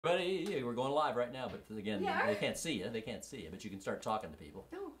Everybody, we're going live right now, but again, they can't see you. They can't see you, but you can start talking to people.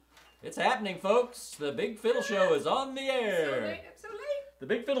 No. It's happening, folks. The Big Fiddle Show is on the air. I'm so late. The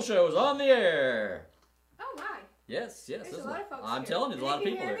Big Fiddle Show is on the air. Oh, my. Yes. There's a lot of folks I'm here. telling you, there's a lot of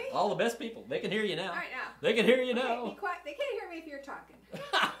people there. Me? All the best people. They can hear you now. All right, now. They can hear you Okay, now. be quiet. They can't hear me if you're talking. Oh,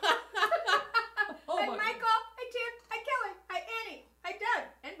 Hi, my Michael. Hi, Tim. Hi, Kelly. Hi, Annie. Hi, Doug.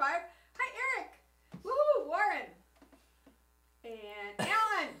 And Barb. Hi, Eric. Woohoo, Warren. And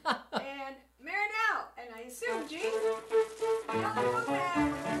Alan. And Marinelle. And I assume Jean. Hello,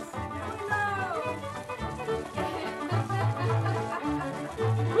 Lopez. Hello.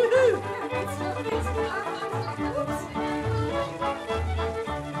 Woohoo!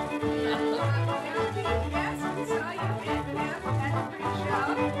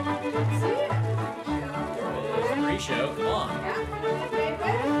 Show, come on.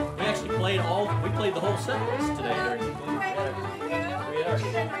 Yeah, we actually played the whole set list today during the we had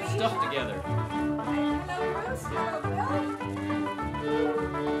our stuff together. Hello, Bruce. Hello, Bill.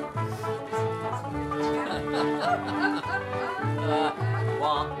 Wah,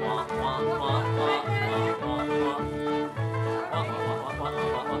 wah, wah, wah, wah, wah, wah, wah.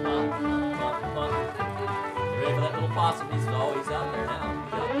 Ready for that little possum? He's out there now.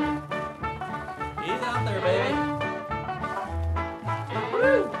 He's out there, baby.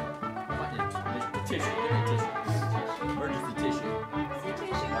 Woo! The tissue. Give me tissue. Emergency tissue.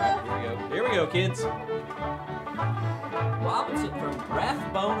 Alright, here we go, kids. Robinson from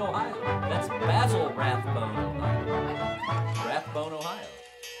Rathbone, Ohio. That's Basil Rathbone, Ohio. Rathbone, Ohio.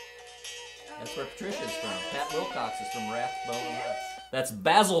 That's where Patricia's from. Pat Wilcox is from Rathbone, Ohio. That's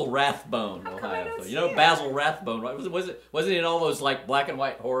Basil Rathbone, Ohio. So, you know Basil Rathbone, right? Wasn't he in all those like black and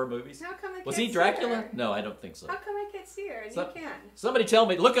white horror movies? How come I Was can't he Dracula? see her? No, I don't think so. How come I can't see her? And you can. Somebody tell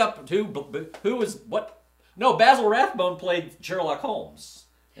me. Look up who was what? No, Basil Rathbone played Sherlock Holmes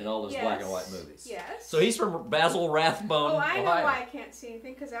in all those black and white movies. Yes. So he's from Basil Rathbone, Oh, I know Ohio. why I can't see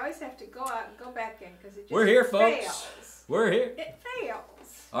anything, because I always have to go out and go back in, because it just We're here, folks. fails. We're here. It fails.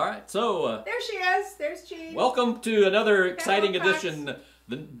 All right, so there she is. There's Jean. welcome to another exciting Wilcox. edition,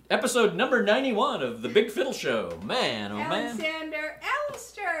 the episode number 91 of the Big Fiddle Show. Man, oh man. Alexander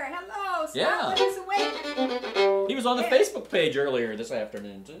Alistair. Hello. Yeah. Scotland is awake. He was on the Facebook page earlier this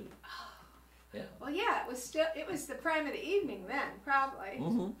afternoon too. Yeah. Well, yeah, it was the prime of the evening then, probably.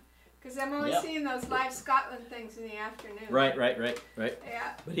 Mm-hmm. Because I'm only seeing those live Scotland things in the afternoon. Right.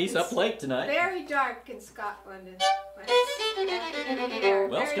 Yeah. But he's up late tonight. Very dark in Scotland. Well,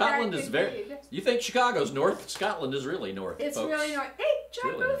 Well, Scotland is very... You think Chicago's north? Scotland is really north, It's folks. really north. Hey,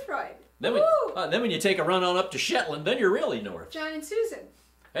 John Really Boothroyd. Then when you take a run on up to Shetland, then you're really north. John and Susan.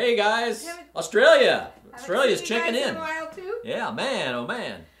 Hey, guys. Australia. Haven't Australia's seen you checking guys in. a while, too. Yeah, man, oh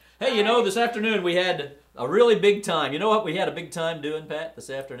man. Hey, you know, this afternoon we had a really big time. You know what we had a big time doing, Pat, this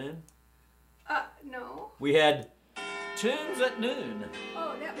afternoon? No. We had Tunes at Noon.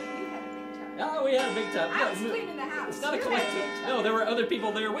 Oh, that was, you had a big time. Oh, we had a big time. I was cleaning the house. It's not a You had collective. big time. No, there were other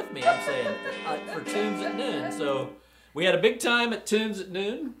people there with me, I'm saying, for Tunes at Noon. So we had a big time at Tunes at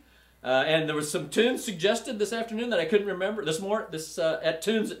Noon. And there was some tunes suggested this afternoon that I couldn't remember at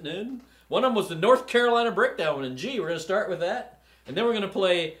Tunes at Noon. One of them was the North Carolina Breakdown in G. We're going to start with that. And then we're going to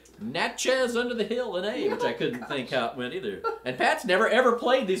play Natchez Under the Hill in A, which I couldn't think how it went either. And Pat's never ever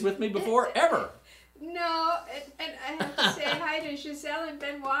played these with me before, ever. No, and I have to say hi to Giselle and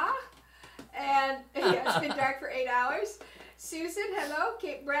Benoit. And it's been dark for 8 hours. Susan, hello.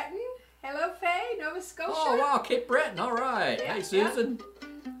 Cape Breton. Hello, Faye, Nova Scotia. Oh, wow, Cape Breton. All right. Yeah, Hey, Susan.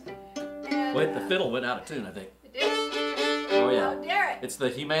 And, Wait, the fiddle went out of tune, I think. It did. Oh, yeah. Oh, Derek. It's the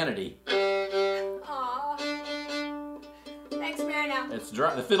humanity. Aw. Thanks, Marinelle. It's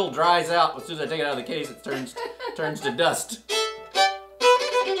dry, the fiddle dries out. As soon as I take it out of the case, it turns to dust.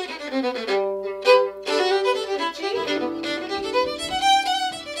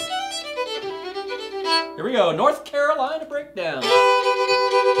 Here we go, North Carolina Breakdown.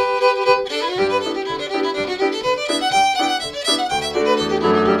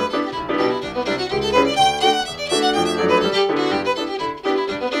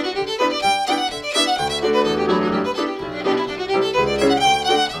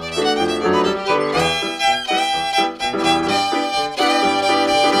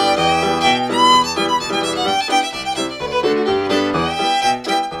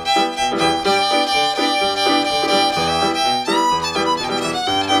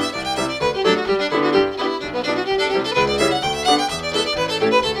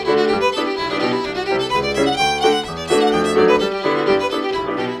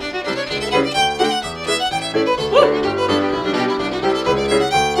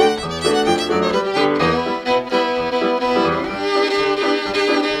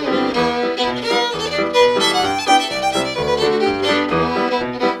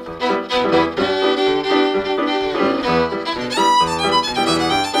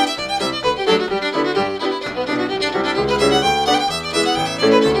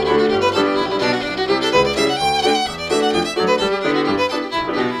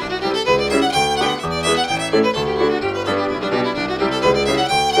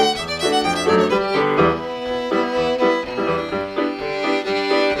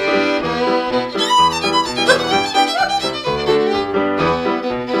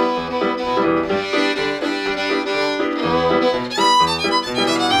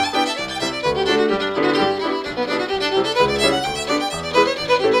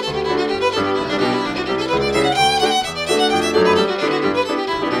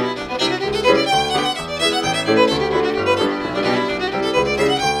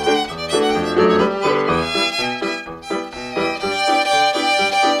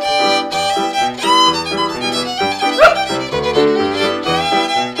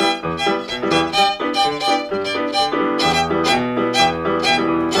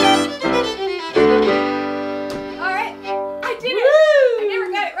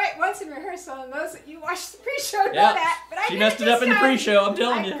 close in rehearsal, and those that you watched the pre-show know Yeah, that. But she messed it up in the pre-show. I'm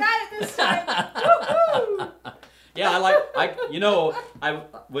telling you. I got it this time. Woohoo! Yeah,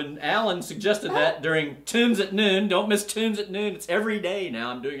 when Alan suggested that during Tunes at Noon, don't miss Tunes at Noon. It's every day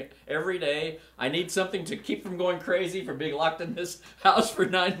now. I'm doing it every day. I need something to keep from going crazy, from being locked in this house for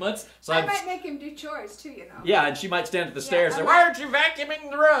 9 months. So I might make him do chores too, you know. Yeah, and she might stand at the stairs and say, "Why aren't you vacuuming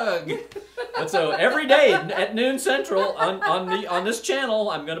the rug?" But so every day at noon Central on this channel,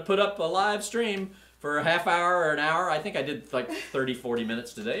 I'm going to put up a live stream for a half hour or an hour. I think I did like 30, 40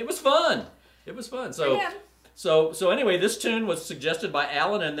 minutes today. It was fun. It was fun. So anyway, this tune was suggested by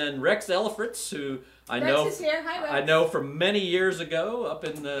Alan, and then Rex Elifritz, who I know is here. Hi, Rex. I know from many years ago up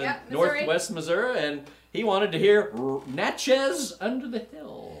in northwest Missouri, and he wanted to hear Natchez Under the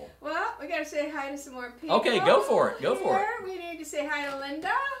Hill. Well, we got to say hi to some more people. Okay, go for it. Go for it. We need to say hi to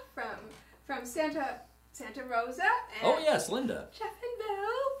Linda from Santa Rosa. And Oh yes, Linda. Jeff and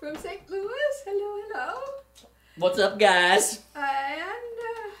Belle from St. Louis. Hello, hello. What's up, guys?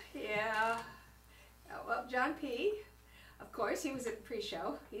 Well, John P. Of course, he was at the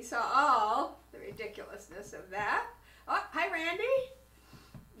pre-show. He saw all the ridiculousness of that. Oh, hi, Randy.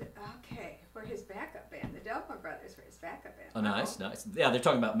 Okay, we're his backup band. The Delmore Brothers were his backup band. Oh, nice. Yeah, they're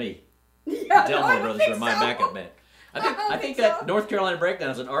talking about me. Yeah, The Delmore Brothers are my so. backup band. I think so. that North Carolina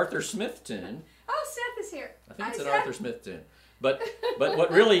Breakdown is an Arthur Smith tune. Oh, Seth is here. I think it's Hi, an Seth. Arthur Smith tune. But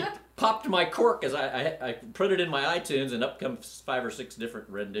what really popped my cork is I put it in my iTunes, and up comes 5 or 6 different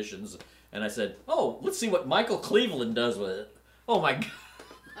renditions. And I said, "Oh, let's see what Michael Cleveland does with it." Oh my God!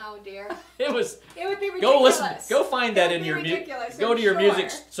 Oh dear! It would be ridiculous. Go listen. Go find that in your Go to your music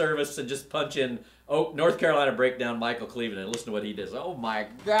service and just punch in North Carolina Breakdown Michael Cleveland and listen to what he does. Oh my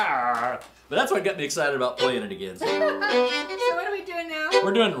God! But that's what got me excited about playing it again. So what are we doing now?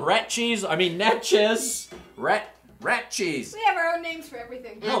 We're doing Natchez Rat Cheese. We have our own names for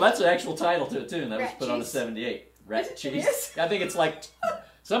everything. No, that's the actual title to a tune that was Rat put on the Cheese. 78. Rat It Cheese. is? I think it's like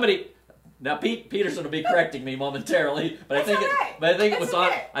somebody. Now Pete Peterson will be correcting me momentarily, but I think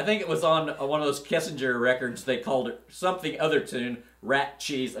it was on one of those Kessinger records. They called it something other tune, Rat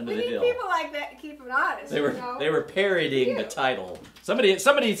Cheese Under the Hill. We need people like that to keep them honest. They were parodying the title. Somebody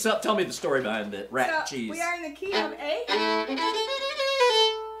tell me the story behind the Rat Cheese. We are in the key of A.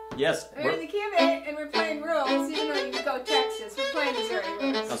 Yes. We're in the key of A, and we're playing rules, even though you go Texas. We're playing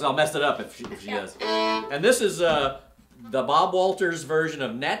Missouri rules. So I'll mess it up if she does. And this is the Bob Walters version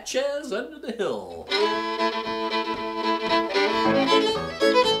of Natchez Under the Hill.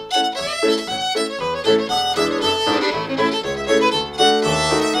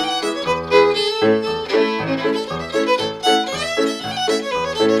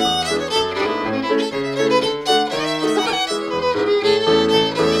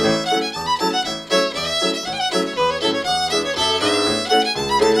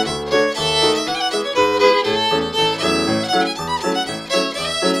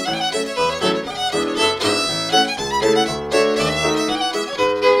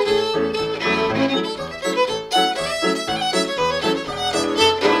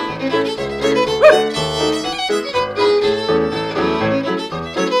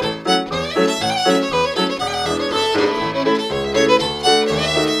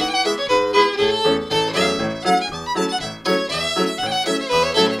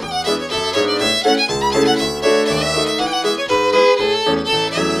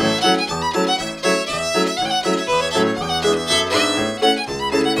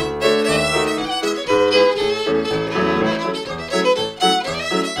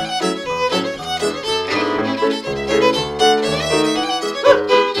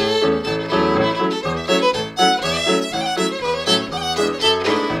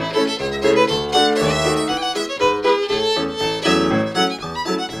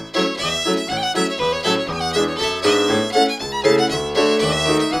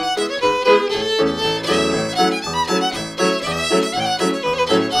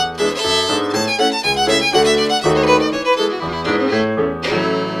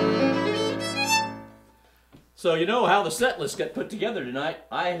 So you know how the set list got put together tonight.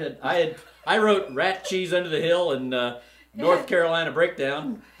 I wrote Rat Cheese Under the Hill and North Carolina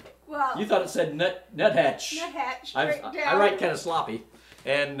Breakdown. Well, You thought it said Nuthatch. Nuthatch. I write kind of sloppy.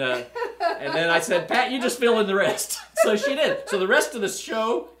 And then I said, Pat, you just fill in the rest. So she did. So the rest of the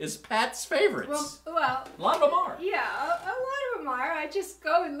show is Pat's favorites. Well, a lot of them are. yeah, a lot of them are. I just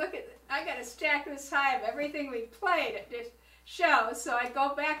go and look at. I got a stack this high of everything we played. It just show, so I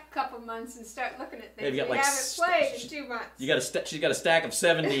go back a couple months and start looking at things got, we like, haven't played in 2 months. She's got a stack of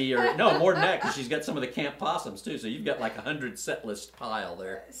 70 or no more than that because she's got some of the Camp Possums too. So you've got like 100 set list pile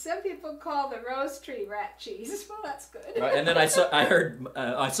there. Some people call the rose tree rat cheese. Well, that's good. Right, and then I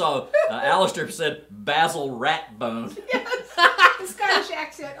saw Alistair said basil rat bone. Yes, the Scottish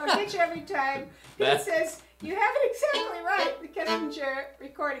accent. I'll get you every time. He says you have it exactly right. The Kissinger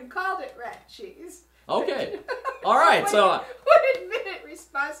recording called it rat cheese. Okay. All right. So. Would admit it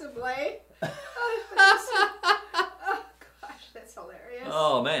responsibly. Oh, gosh, that's hilarious.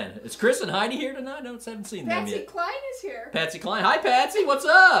 Oh man, is Chris and Heidi here tonight? I haven't seen them yet. Patsy Cline is here. Patsy Cline. Hi, Patsy. What's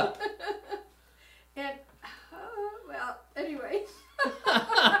up? And well, anyway.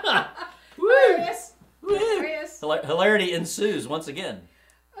 Hilarious. Hilarious. Hilarity ensues once again.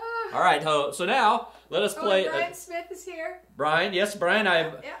 All right. So now let us play. Brian Smith is here. Brian, yes, Brian.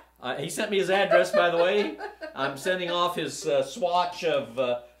 Yeah. He sent me his address, by the way. I'm sending off his swatch of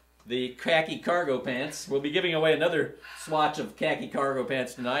the khaki cargo pants. We'll be giving away another swatch of khaki cargo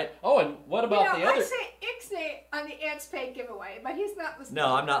pants tonight. Oh, and what about the other? I say Ixnay on the Ants Pay giveaway, but he's not listening.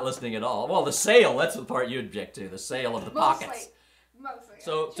 No, I'm not listening at all. Well, the sale, that's the part you object to, the sale of the pockets. Mostly.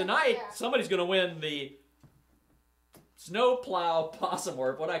 So tonight, somebody's going to win the Snow Plow Possum,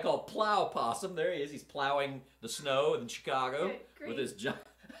 or what I call Plow Possum. There he is. He's plowing the snow in Chicago with his giant...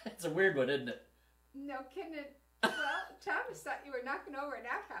 It's a weird one, isn't it? No kidding. Well, Thomas thought you were knocking over an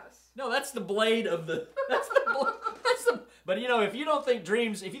outhouse. No, that's the blade of the... But you know, if you think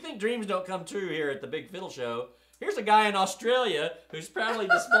dreams don't come true here at the Big Fiddle Show, here's a guy in Australia who's proudly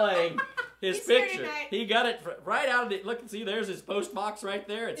displaying his picture. He got it right out of it. Look and see, there's his post box right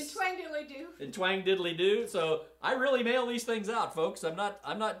there. It's in twang diddly do. In twang diddly do. So I really mail these things out, folks. I'm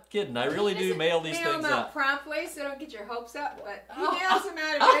not kidding. I really do mail these things out. Mail them out promptly, so don't get your hopes up. But he mails them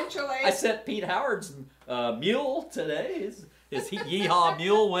out eventually. I sent Pete Howard's mule today. His Yeehaw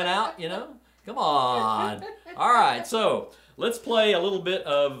mule went out. You know, come on. All right, so let's play a little bit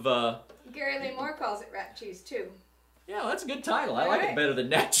of. Gary Lee Moore calls it rat cheese too. Yeah, that's a good title. I like it better than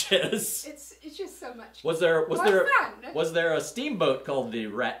Natchez. It's just so much. Was there a steamboat called the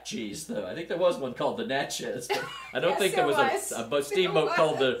Rat Cheese though? I think there was one called the Natchez. I don't think there was a steamboat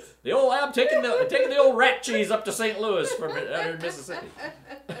called the old. I'm taking the old Rat Cheese up to St. Louis from Mississippi.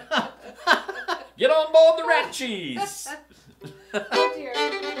 Get on board the Rat Cheese. Oh dear.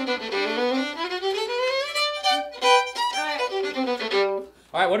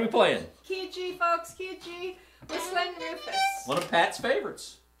 All right, what are we playing? Key G, folks. Key G. Whistling Rufus. One of Pat's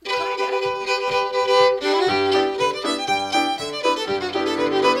favorites.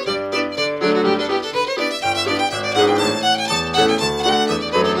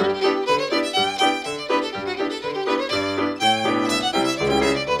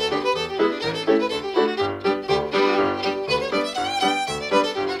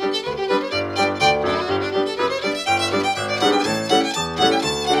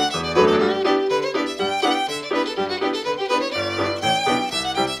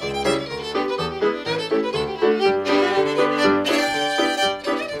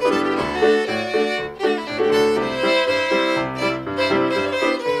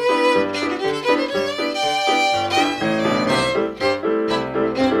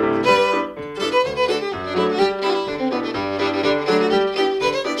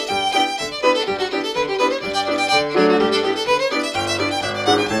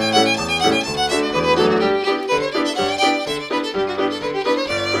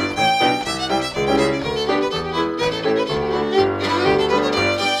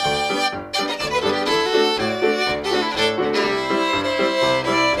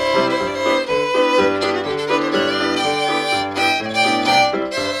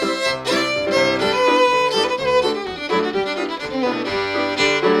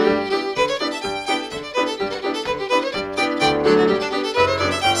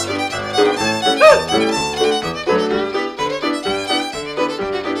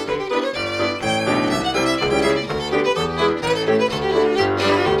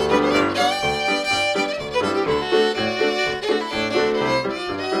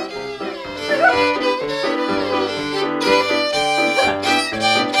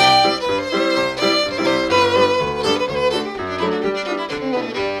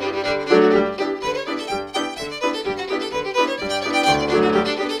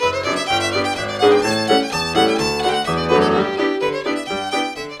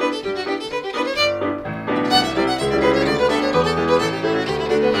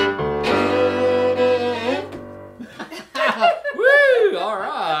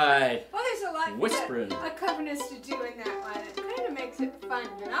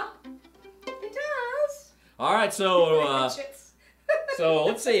 All right, so So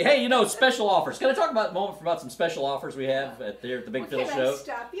let's see. Hey, special offers. Can I talk about a moment about some special offers we have at the Big Fiddle Show?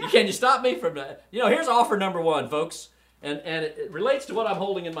 Stop you? Can you stop me from that? Here's offer number one, folks, and it relates to what I'm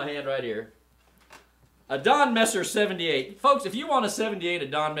holding in my hand right here. A Don Messer 78. Folks, if you want a 78 of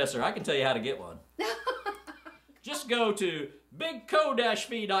Don Messer, I can tell you how to get one. Just go to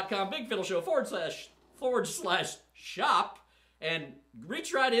bigco-fee.com, Big Fiddle Show / shop, and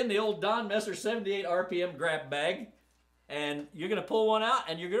reach right in the old Don Messer 78 RPM grab bag, and you're going to pull one out,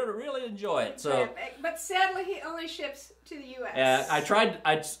 and you're going to really enjoy it. So, but sadly, he only ships to the U.S. I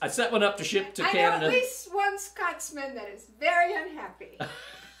set one up to ship to Canada. I know at least one Scotsman that is very unhappy.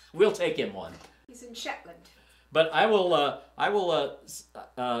 We'll take him one. He's in Shetland. But I will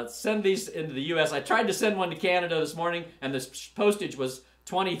send these into the U.S. I tried to send one to Canada this morning, and the postage was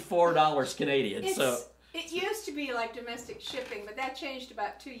 $24 Canadian. It used to be like domestic shipping, but that changed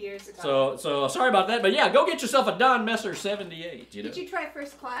about 2 years ago. So sorry about that, but yeah, go get yourself a Don Messer 78. Did you try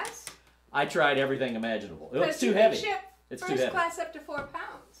first class? I tried everything imaginable. It's too heavy. It's too heavy. First class up to 4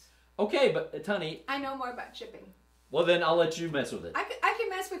 pounds. Okay, but honey, I know more about shipping. Well, then I'll let you mess with it. I can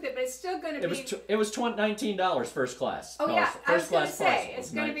mess with it, but it's still going to be... It was $19 first class. Oh, yeah. I was going to say,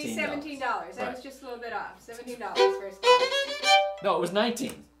 it's going to be $17. I was just a little bit off. $17 first class. No, it was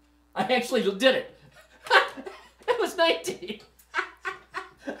 $19. I actually did it. It was $19.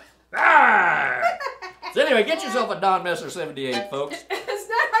 So anyway, get yourself a Don Messer 78, folks. It's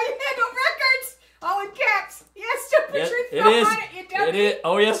not how you handle records. All in caps. Yes, to put your thumb on it. You dummy. It is.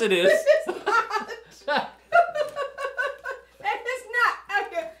 Oh, yes, it is. This is not. That is not.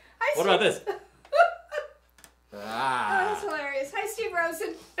 Okay. What about this? Oh, that's hilarious. Hi, Steve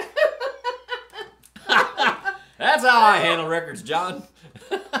Rosen. That's how I handle records, John.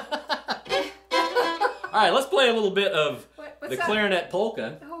 All right, let's play a little bit of the clarinet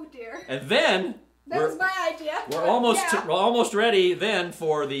polka. Oh dear. And then that was my idea. We're almost ready then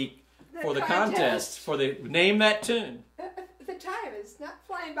for the contest for the name that tune. The time is not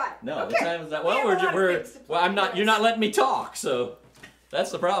flying by. No, okay. The time is not. Well, you're not letting me talk, so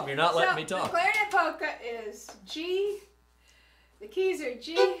that's the problem. You're not letting me talk. The clarinet polka is G. The keys are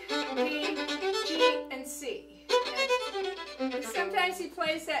G, B, G, and C. And sometimes he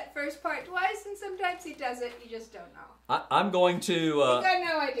plays that first part twice, and sometimes he doesn't. You just don't know. I'm going to. You got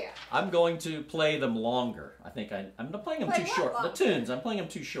no idea. I'm going to play them longer. I think I'm not playing them too short. Longer? The tunes. I'm playing them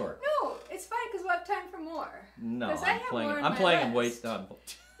too short. No, it's fine because we'll have time for more. No, I'm playing them way. No, you're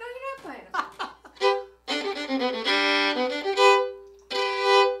not playing them.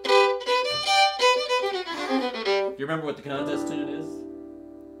 Do you remember what the contest tune is?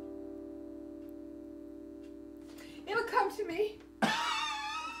 It'll come to me.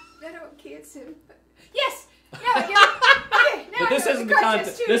 I don't can't soon. Yes. No. Okay. But this isn't the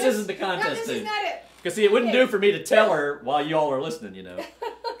contest. This isn't the contest tune. This is not it. Because see, it wouldn't do for me to tell her while you all are listening,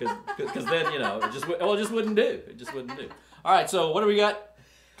 Because then, it just wouldn't do. It just wouldn't do. All right, so what do we got?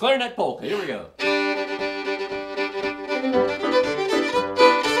 Clarinet polka. Here we go.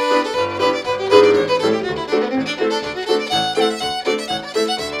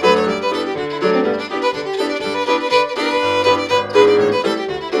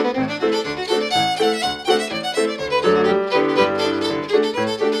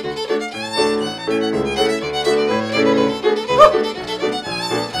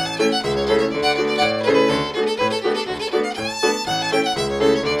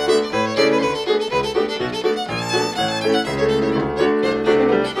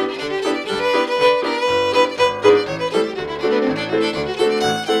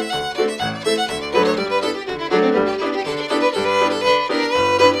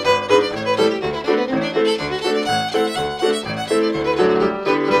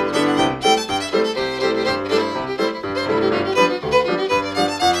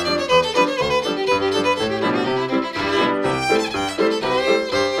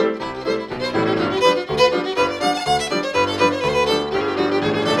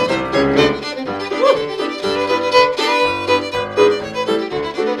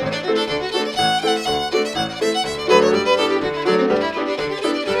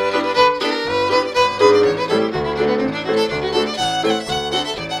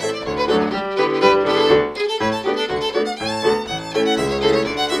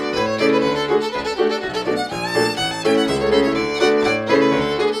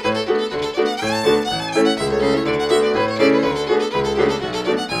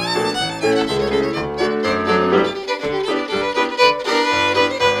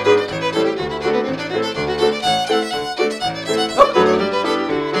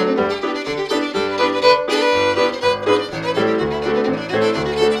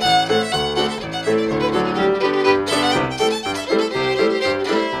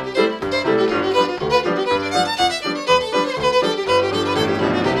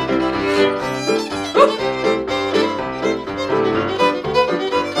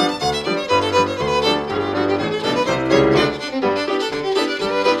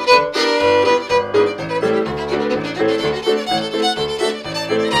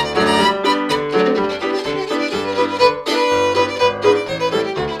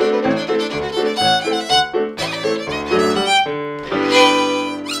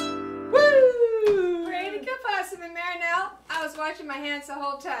 hands the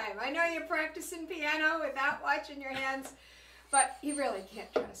whole time. I know you're practicing piano without watching your hands, but you really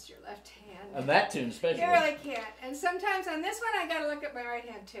can't trust your left hand. On that tune especially. You really can't. And sometimes on this one, I got to look at my right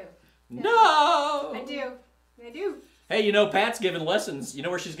hand too. Yeah. No! I do. I do. Hey, you know, Pat's giving lessons. You know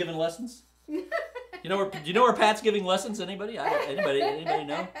where she's giving lessons? You know where Pat's giving lessons? Anybody? Anybody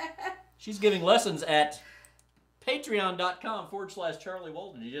know? She's giving lessons at patreon.com/Charlie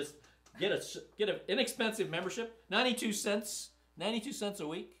Walden. You just get an inexpensive membership, 92 cents a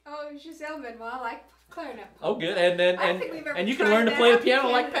week. Oh, Giselle Benoit, I like clarinet. Oh, good. And you can learn to play the piano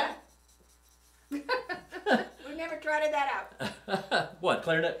like Pat. We never tried that out. What,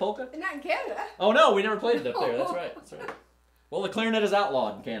 clarinet polka? Not in Canada. Oh no, we never played it up there. That's right. That's right. Well, the clarinet is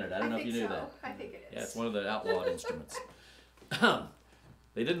outlawed in Canada. I don't know if you knew that. I think it is. Yeah, it's one of the outlawed instruments.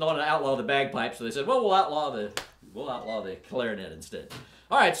 They didn't want to outlaw the bagpipe, so they said, "Well, we'll outlaw the clarinet instead."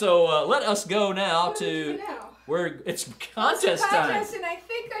 All right, so let us go now to where it's contest time. And I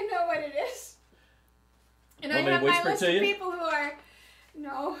think I know what it is. And I Want me to have my whisper list to of you? people who are.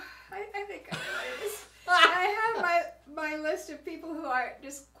 No, I think I know what it is. I have my list of people who are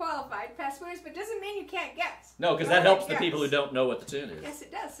disqualified past winners, but doesn't mean you can't guess. No, because that helps the people who don't know what the tune is. Yes,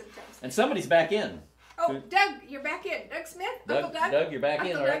 it does sometimes. And somebody's back in. Oh, Doug, you're back in. Doug Smith? Uncle Doug? Doug, you're back in.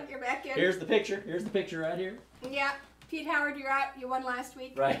 Uncle All right. Doug, you're back in. Here's the picture. Here's the picture right here. Yeah. Pete Howard, you're out. You won last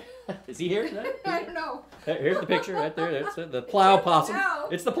week. Right. Is he here today? I don't know. Here's the picture right there. That's it. The Plow Possum. No.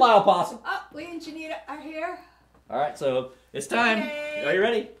 It's the Plow Possum. Oh, Lee and Janita are here. All right, so it's time. Yay. Are you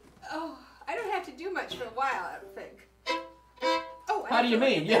ready? Oh, I don't have to do much for a while, I don't think. Oh, How do you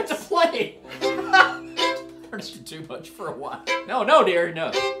mean? You have to play. Don't you do much for a while? No, dear,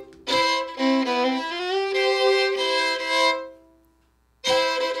 no.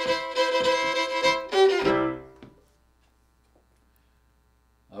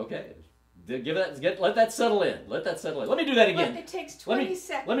 Okay, let that settle in. Let that settle in. Let me do that again. It takes 20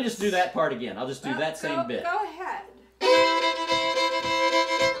 seconds. Let me just do that part again. I'll just do that same bit. Go ahead.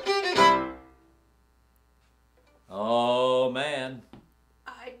 Oh man.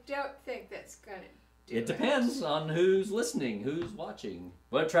 I don't think that's gonna do It depends on who's listening, who's watching.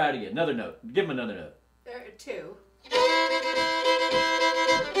 Well, try it again. Another note. Give him another note. There are two.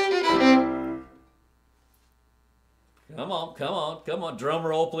 Come on. Drum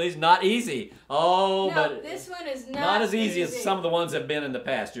roll, please. Not easy. Oh, No, but this one is not as easy as some of the ones have been in the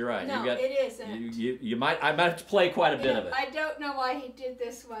past. You're right. No, it isn't. You might. I might have to play quite a bit of it. I don't know why he did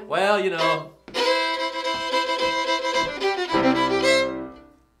this one. Well, you know.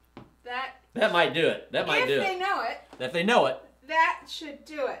 That might do it. That might do it. If they know it. If they know it. That should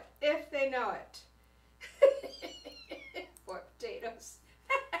do it. If they know it. Four potatoes.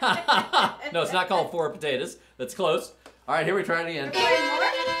 No, it's not called Four Potatoes. That's close. All right, here we try it again.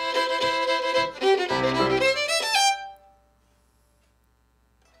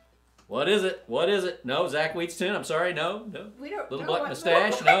 What is it? What is it? No, Zach Wheat's tune. I'm sorry. No. We don't Little know Black what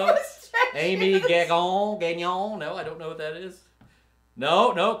Mustache. Little No. Black Mustache Amy is. Gagnon. No, I don't know what that is.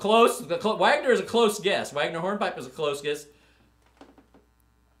 No, close. Wagner is a close guess. Wagner Hornpipe is a close guess.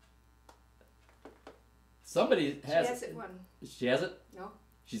 Somebody has. She hasn't won. She has it? No.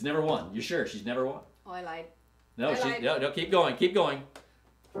 She's never won. You sure she's never won? Oh, I lied. No, I lied. No, keep going. Keep going.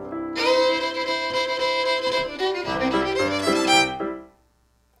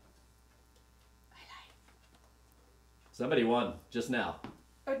 Somebody won just now.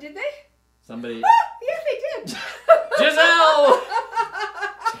 Oh, did they? Somebody. Yes, they did. Giselle!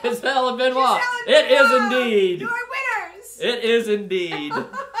 Giselle and Benoit. It is indeed. You're winners. It is indeed.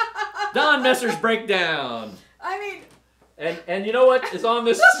 Don Messer's Breakdown. I mean. And you know what is on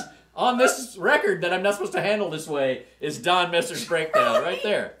this record that I'm not supposed to handle this way is Don Messer's Breakdown right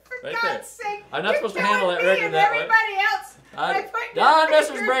there. For God's sake. I'm not supposed to handle that record that way. Everybody else. Don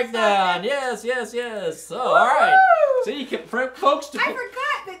Messer's Breakdown. Yes. So, all right. See, you can, folks. I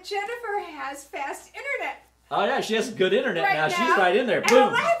forgot that Jennifer has fast internet. Oh yeah, she has good internet now. She's right in there. And Boom.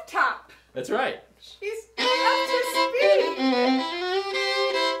 a laptop. That's right. She's up to speed.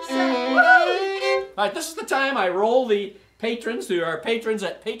 So, woo! All right, this is the time I roll the patrons who are patrons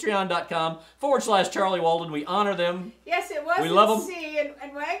at patreon.com/Charlie Walden. We honor them. Yes, it was. We love them. C, and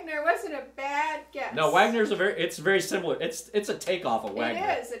Wagner wasn't a bad guess. No, Wagner's it's very similar. It's a takeoff of Wagner.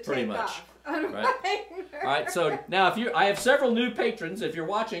 It is a pretty much. takeoff on Right. Wagner. All right, so now I have several new patrons. If you're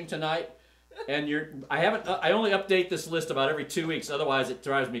watching tonight, and I only update this list about every 2 weeks. Otherwise, it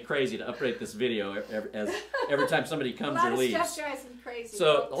drives me crazy to update this video every time somebody comes or leaves. A lot of stuff drives me crazy.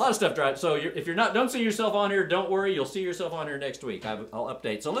 So folks. a lot of stuff drives. So if you're don't see yourself on here, don't worry. You'll see yourself on here next week. I'll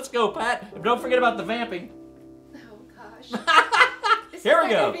update. So let's go, Pat. And don't forget about the vamping. Oh gosh. This Here is we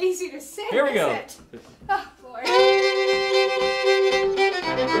not go. gonna be easy to sing. Here we go. Is it? Oh Lord.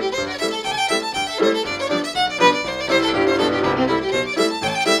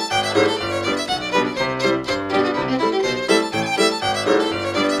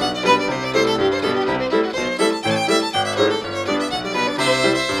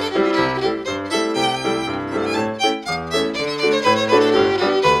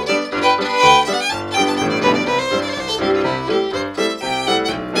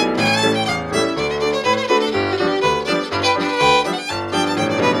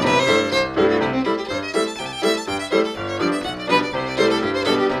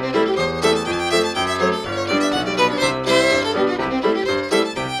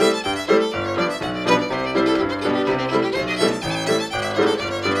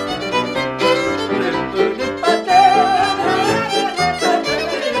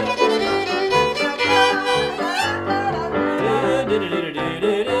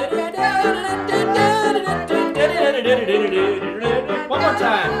 One more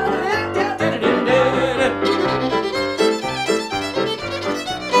time.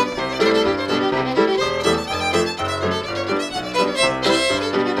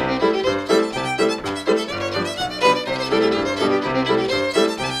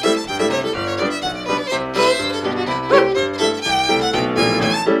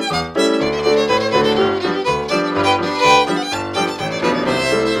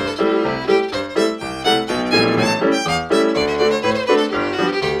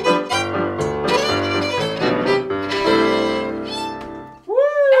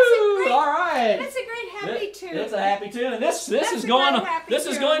 It's a happy tune, and this is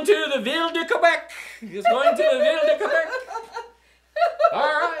going to the Ville de Quebec. It's going to the Ville de Quebec. All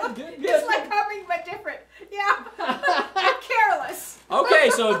right, good. It's like humming but different. Yeah, careless. Okay,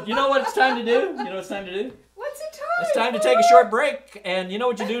 so you know what it's time to do? You know what it's time to do? What's it time? It's time to take a short break, and you know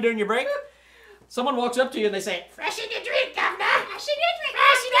what you do during your break? Someone walks up to you and they say, "Freshen the drink, governor. Freshen the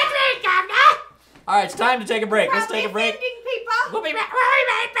drink, governor." All right, it's time to take a break. Let's take a break. We'll be right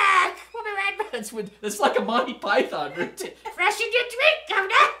back. We'll be right back. It's like a Monty Python routine. Freshen your drink,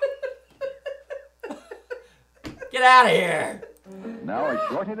 governor. Get out of here. Now a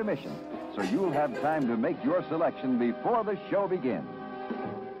short intermission, so you'll have time to make your selection before the show begins.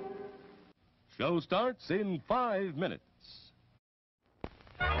 Show starts in 5 minutes.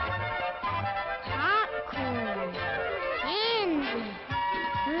 Popcorn, candy,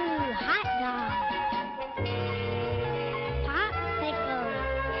 ooh, hot dog, popsicle.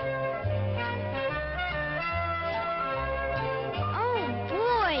 Oh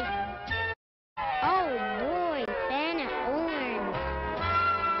boy, banana orange.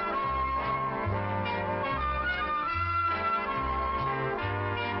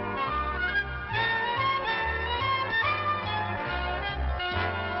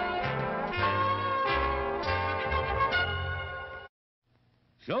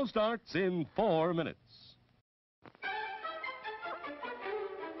 Show starts in 4 minutes.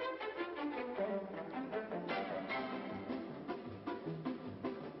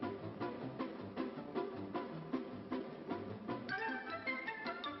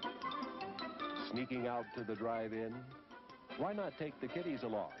 Sneaking out to the drive-in? Why not take the kiddies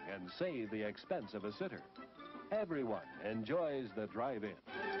along and save the expense of a sitter? Everyone enjoys the drive-in.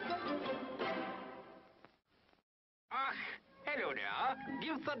 Hello there.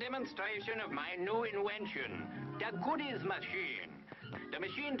 Give the demonstration of my new invention, the goodies machine. The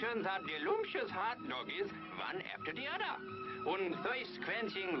machine turns out delicious hot doggies one after the other. And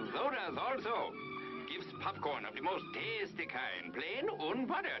thirst-quenching sodas also. Gives popcorn of the most tasty kind, plain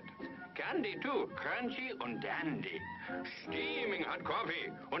unbuttered. Candy too, crunchy and dandy. Steaming hot coffee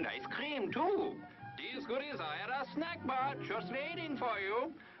and ice cream too. These goodies are at a snack bar just waiting for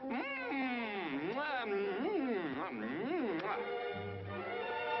you.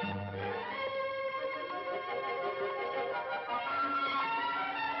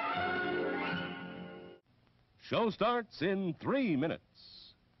 Show starts in 3 minutes.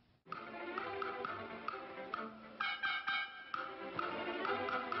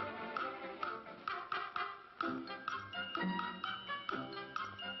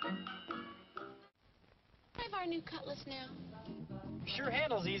 Our new cutlass now. Sure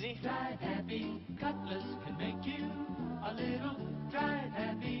handles easy. Drive happy, Cutlass can make you a little drive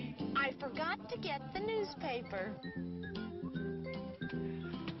happy. I forgot to get the newspaper.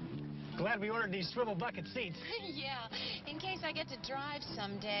 Glad we ordered these swivel bucket seats. Yeah, in case I get to drive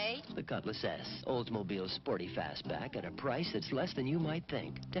someday. The Cutlass S, Oldsmobile's sporty fastback at a price that's less than you might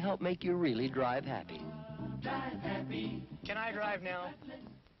think to help make you really drive happy. Drive happy. Can I drive now?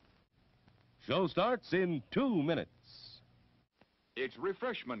 Show starts in 2 minutes. It's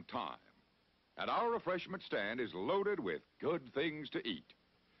refreshment time, and our refreshment stand is loaded with good things to eat.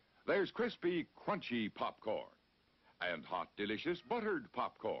 There's crispy, crunchy popcorn and hot, delicious buttered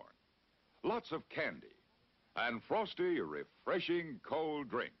popcorn. Lots of candy and frosty, refreshing cold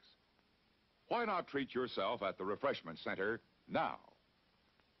drinks. Why not treat yourself at the refreshment center now?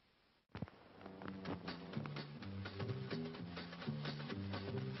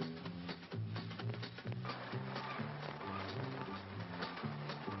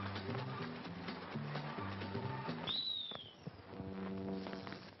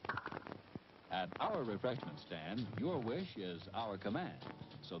 At our refreshment stand, your wish is our command.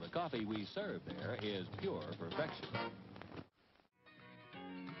 So the coffee we serve there is pure perfection.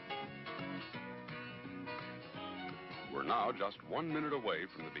 We're now just 1 minute away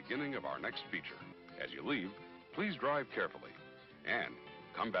from the beginning of our next feature. As you leave, please drive carefully and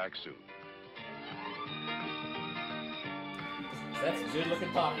come back soon. That's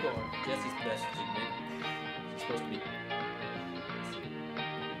good-looking popcorn. Jesse's the best she can make. She's supposed to be.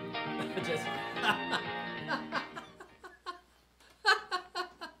 Jesse.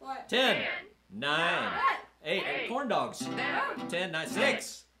 What? 10, 9, 8, corn dogs. 10, 9,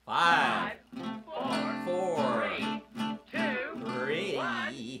 6, 5, 4, 3,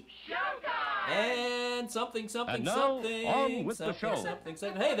 and something, And now, something, on with the show. something.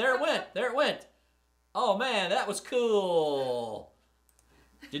 Hey, there it went. There it went. Oh man, that was cool.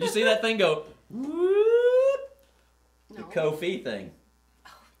 Did you see that thing go? Whoop? The Kofi thing.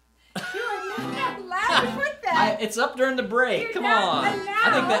 You are not allowed to put that. It's up during the break. You're Come not on.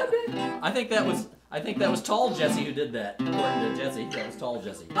 allowed. I think that was Tall Jesse who did that. According to Jesse, that was Tall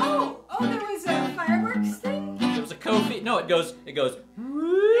Jesse. Oh, there was a fireworks thing? There was a Kofi. No, it goes. So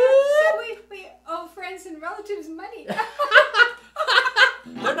we owe friends and relatives money.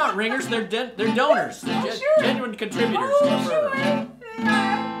 They're not ringers. They're donors. They're genuine contributors. Oh, sure.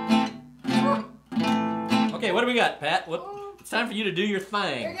 Okay, what do we got, Pat? It's time for you to do your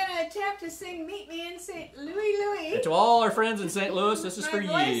thing. We're gonna attempt to sing "Meet Me in St. Louis." And to all our friends in St. Louis, this is for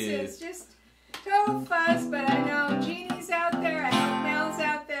My voice you. is just total fuzz, but I know Jeannie's out there. I know Mel's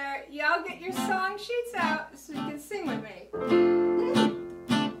out there. Y'all get your song sheets out so you can sing with me.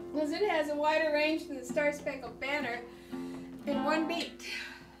 Because it has a wider range than the Star Spangled Banner in one beat.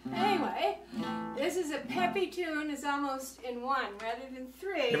 Anyway, this is a peppy tune. It's almost in one rather than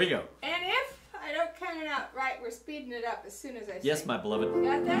three. Here we go. And if I don't count it out right, we're speeding it up as soon as I sing. Yes, my beloved.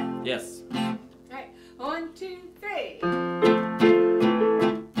 Got that? Yes. All right. 1, 2, 3.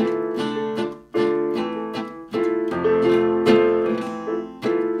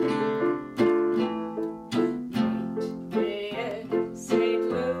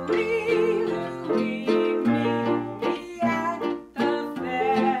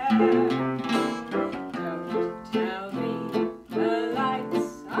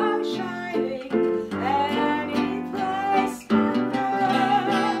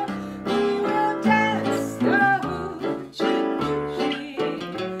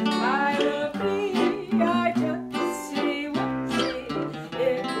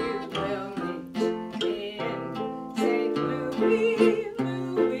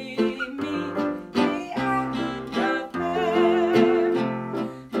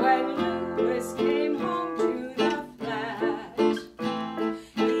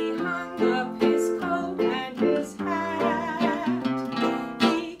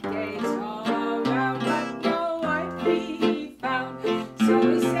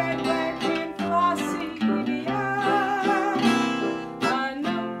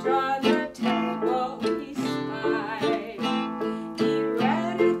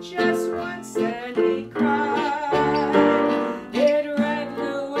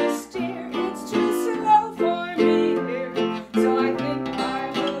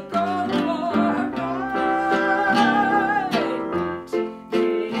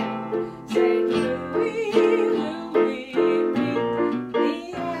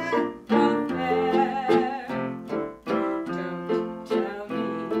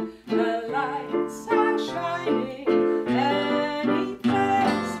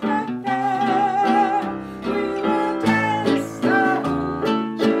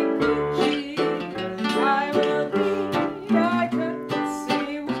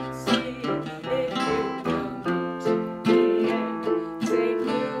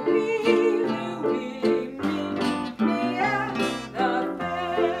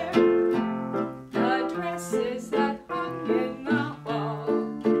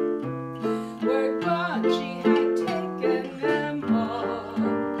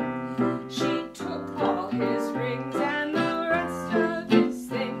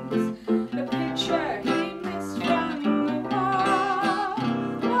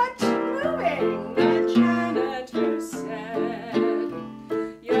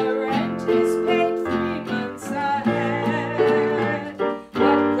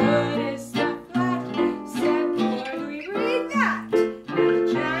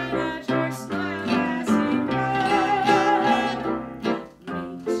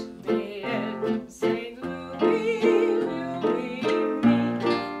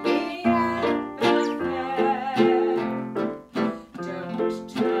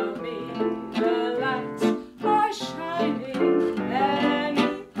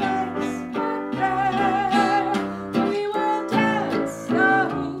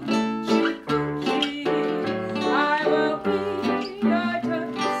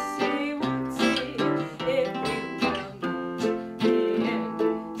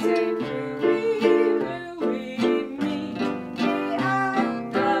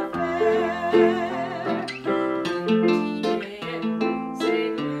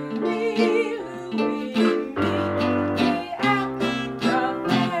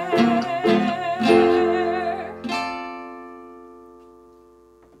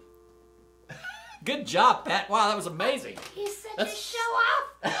 Wow, that was amazing. He's such That's- a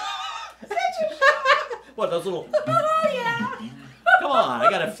show-off. Such a show-off. What, those little... Oh, yeah. Come on, I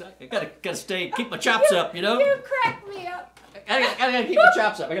gotta stay, keep my chops up, you know? You crack me up. I gotta keep my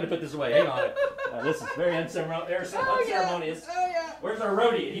chops up. I gotta put this away. Hang on. This is very unceremonious. Oh, yeah. Where's our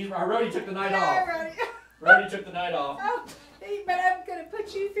roadie? Our roadie took the night off. Roadie. Roadie took the night off. Oh, but I'm going to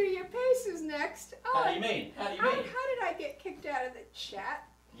put you through your paces next. Oh, How do you mean? How do you How mean? did I get kicked out of the chat?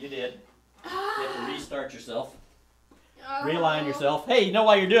 You did. You have to restart yourself. Oh. Realign yourself. Hey, you know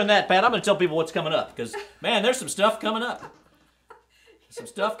why you're doing that, Pat? I'm going to tell people what's coming up. Because, man, there's some stuff coming up. Some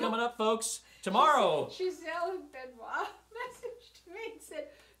stuff coming up, folks. Tomorrow. Giselle Benoit messaged me and said,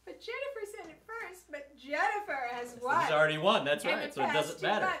 but Jennifer said it first, but Jennifer has won. He's already won. That's in right. the So it past doesn't 2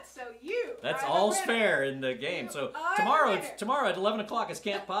 matter. months, so you That's are the all's winner. fair in the game. You So are tomorrow, the winner. tomorrow at 11 o'clock is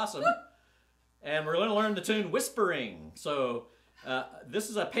Camp Possum, and we're going to learn the tune "Whispering." So this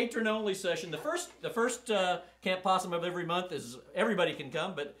is a patron-only session. The first Camp Possum of every month is everybody can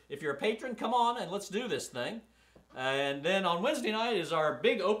come, but if you're a patron, come on and let's do this thing. And then on Wednesday night is our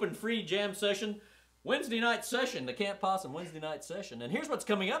big open free jam session. Wednesday night session, the Camp Possum Wednesday night session. And here's what's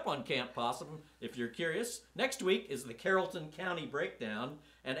coming up on Camp Possum, if you're curious. Next week is the Carrollton County Breakdown,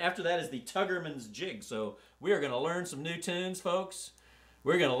 and after that is the Tuggerman's Jig. So we are going to learn some new tunes, folks.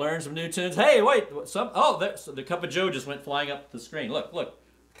 We're going to learn some new tunes. Hey, wait, the Cup of Joe just went flying up the screen. Look,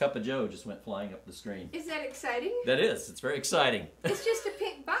 Cup of Joe just went flying up the screen. Is that exciting? That is. It's very exciting. It's just a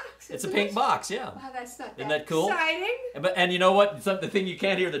pink box. It's a isn't pink it? box, yeah. Wow, that's not Isn't that cool? exciting. And you know what? The thing you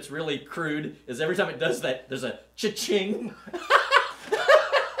can't hear that's really crude is every time it does that, there's a cha-ching.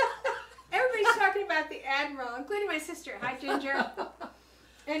 Everybody's talking about the Admiral, including my sister. Hi, Ginger.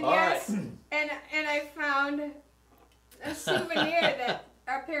 And All yes, right. and I found a souvenir that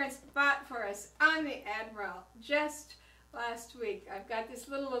our parents bought for us on the Admiral just last week. I've got this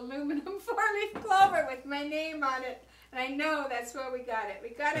little aluminum 4-leaf clover with my name on it, and I know that's where we got it. We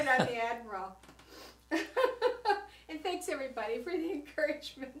got it on the Admiral. And thanks everybody for the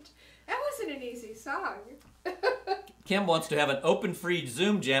encouragement. That wasn't an easy song. Kim wants to have an open free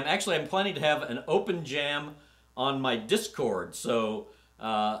Zoom jam. Actually, I'm planning to have an open jam on my Discord. So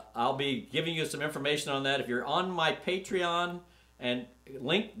I'll be giving you some information on that. If you're on my Patreon and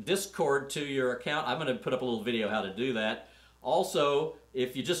link Discord to your account, I'm going to put up a little video how to do that. Also,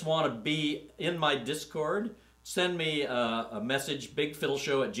 if you just want to be in my Discord, send me a message,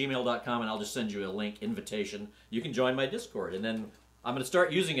 bigfiddleshow@gmail.com, and I'll just send you a link, invitation. You can join my Discord, and then I'm going to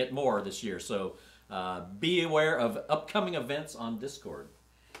start using it more this year. So be aware of upcoming events on Discord.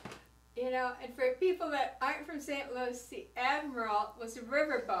 You know, and for people that aren't from St. Louis, the Admiral was a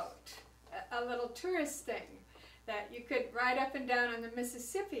riverboat, a little tourist thing that you could ride up and down on the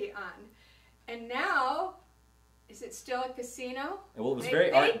Mississippi on. And now, is it still a casino? Well, it was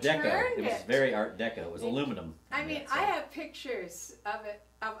very Art Deco. turned It was very Art Deco. It was aluminum. I mean, I have pictures of it,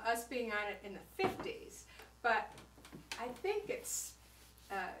 of us being on it in the 50s, but I think it's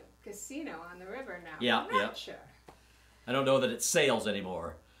a casino on the river now. Yeah, I'm not sure. I don't know that it sails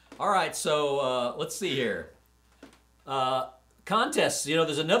anymore. All right, so let's see here. Contests. You know,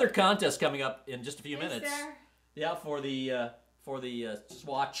 there's another contest coming up in just a few minutes. There? Yeah, for the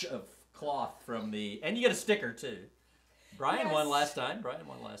swatch of cloth from the, and you get a sticker too. Brian won last time.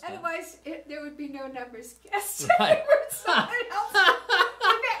 Otherwise, there would be no numbers guessed. Right. Someone else with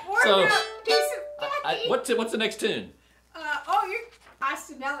that worn out piece of khaki. What's the next tune? You're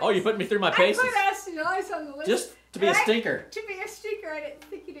Austinelli. Oh, you put me through my paces. I put Austinelli's on the list. Just to be a stinker. To be a stinker, I didn't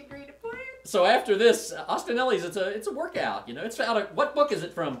think you'd agree to play it. So after this, Austinelli's, it's a workout. You know, it's out of, what book is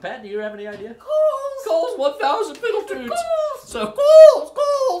it from? Pat, do you have any idea? Cole's 1000 Fiddle Tunes. Coles. So Coles.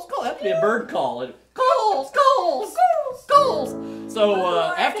 That have to be a bird call. Coles. So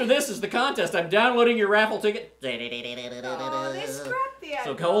after this is the contest. I'm downloading your raffle ticket. Oh, they scrapped the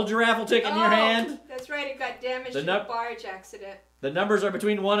So hold your raffle ticket in your hand. That's right, it got damaged in a barge accident. The numbers are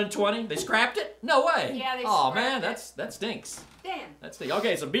between 1 and 20. They scrapped it? No way. Yeah, they Oh scrapped man, it. that stinks. Damn. That stinks.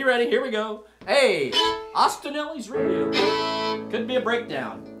 Okay, so be ready. Here we go. Hey, Austinelli's Radio. Could be a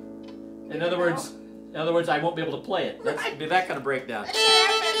breakdown. In other words, I won't be able to play it. That'd be that kind of breakdown.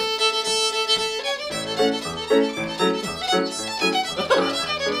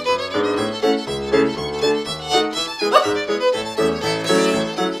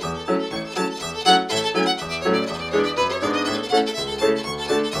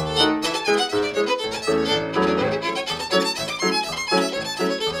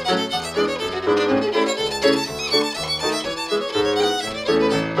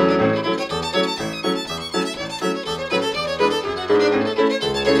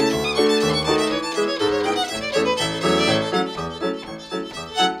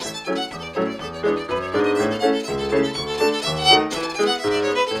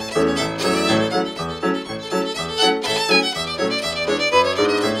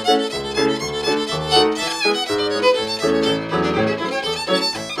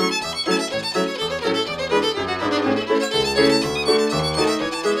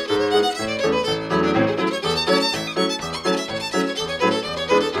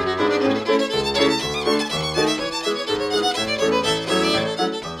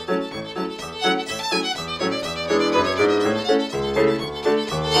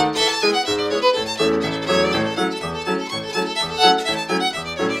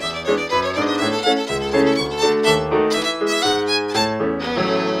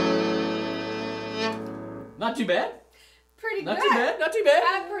 okay.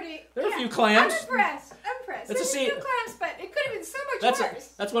 I'm pretty. There are a few clams. I'm impressed. There's a few clams, but it could have been so much worse.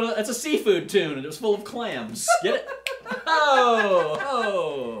 That's a seafood tune, and it was full of clams. Get it?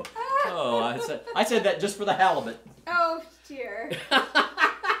 Oh. I said that just for the halibut. Oh dear.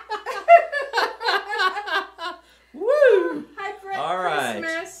 Woo! Hi, Brett. All right.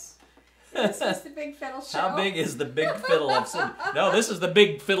 Christmas. This is the Big Fiddle Show. How big is the Big Fiddle of Sydney? No, this is the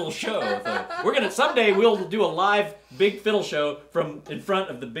Big Fiddle Show. We're gonna someday we'll do a live Big Fiddle Show from in front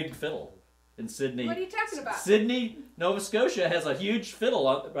of the Big Fiddle in Sydney. What are you talking about? Sydney, Nova Scotia has a huge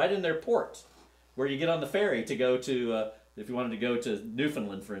fiddle right in their port, where you get on the ferry to go to. If you wanted to go to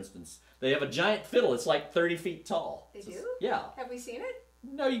Newfoundland, for instance, they have a giant fiddle. It's like 30 feet tall. They do? Yeah. Have we seen it?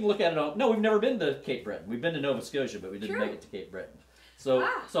 No, you can look at it on. No, we've never been to Cape Breton. We've been to Nova Scotia, but we didn't make it to Cape Breton. So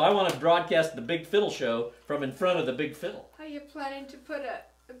I want to broadcast the Big Fiddle Show from in front of the Big Fiddle. Are you planning to put a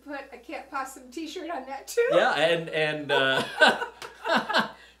Can't Possum T-shirt on that too? Yeah, and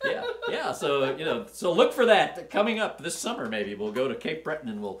yeah. So look for that coming up this summer. Maybe we'll go to Cape Breton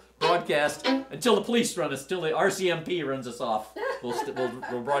and we'll broadcast until the police run us, till the RCMP runs us off.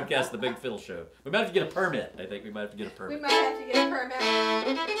 We'll broadcast the Big Fiddle Show. We might have to get a permit. I think we might have to get a permit. We might have to get a permit.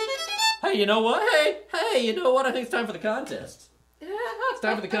 Hey, you know what? Hey, you know what? I think it's time for the contest. It's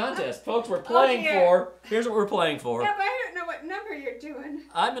time for the contest. Folks, we're playing for... Here's what we're playing for. Yeah, but I don't know what number you're doing.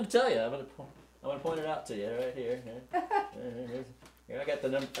 I'm going to tell you. I'm going to point it out to you right here. Here, I got the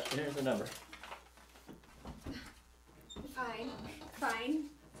number. Here's the number. Fine.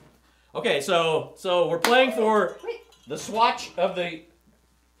 Okay, so we're playing for the swatch of the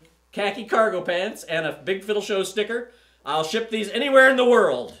khaki cargo pants and a Big Fiddle Show sticker. I'll ship these anywhere in the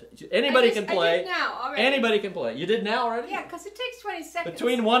world. Anybody can play. I did now already. Anybody can play. You did now already? Yeah, because it takes 20 seconds.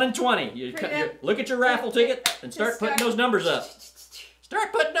 Between 1 and 20. You look at your raffle ticket and start putting those numbers up.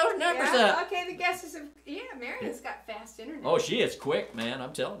 Start putting those numbers up. Okay, the guesses have... Yeah, Marion's got fast internet. Oh, she is quick, man.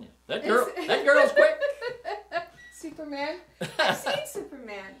 I'm telling you. That girl's quick. Superman. I've seen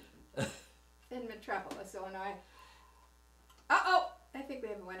Superman in Metropolis, Illinois. Uh-oh. I think we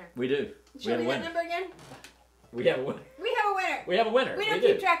have a winner. We do. Show me that number again. We have a winner. We have a winner. We have a winner. We don't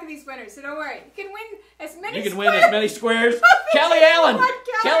keep track of these winners, so don't worry. You can win as many squares. You can win as many squares. Kelly Allen.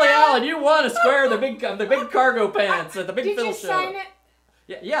 Kelly Allen, you won a square of the big cargo pants at the Big Fiddle Show. Did you sign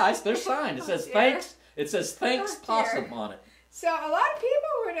it? Yeah, they're signed. It says thanks. It says thanks Possum on it. So a lot of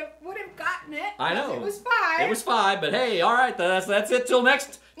people would have gotten it. I know. It was 5. It was 5, but hey, all right, that's it till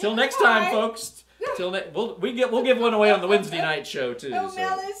next time, folks. We'll give one away on the Wednesday night show too. Oh,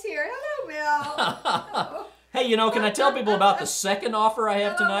 Mel is here. Hello, Mel. Hey, can I tell people about the second offer I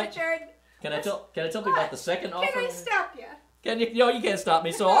have tonight? Richard. Can I tell people about the second offer? Can I stop you? You can't stop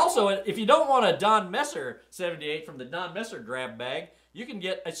me. So also, if you don't want a Don Messer 78 from the Don Messer grab bag, you can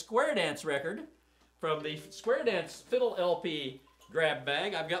get a Square Dance record from the Square Dance Fiddle LP grab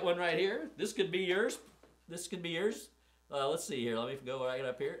bag. I've got one right here. This could be yours. Let's see here. Let me go right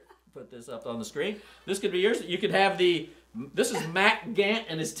up here. Put this up on the screen. This could be yours. You could have this is Mac Gant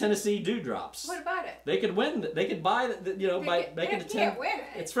and his Tennessee Dewdrops. What about it? They could win. They could buy by making a 10. Win it.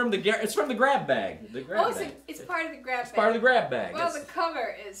 It's from the grab bag. The grab bag. It's part of the grab bag. It's part of the grab bag. Well, the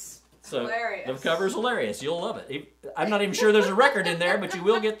cover is hilarious. The cover's hilarious. You'll love it. I'm not even sure there's a record in there, but you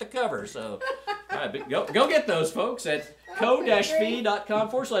will get the cover. So, all right, go get those, folks, at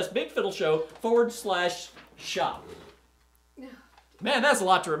co-fi.com/Big Fiddle Show /shop. Man, that's a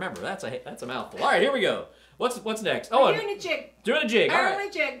lot to remember. That's a mouthful. All right, here we go. What's next? We're doing a jig. Doing a jig. All right. Early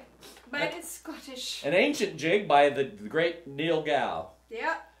jig, but it's Scottish. An ancient jig by the great Neil Gow.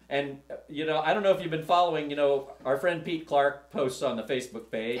 Yeah. And I don't know if you've been following. Our friend Pete Clark posts on the Facebook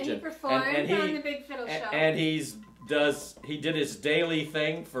page, and he performed on the Big Fiddle Show. And he did his daily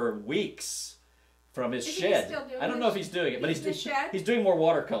thing for weeks. From his shed. Still doing I don't know if he's doing it, but he's doing more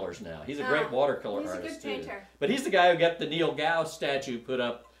watercolors now. He's a great watercolor artist. He's a good painter. But he's the guy who got the Neil Gow statue put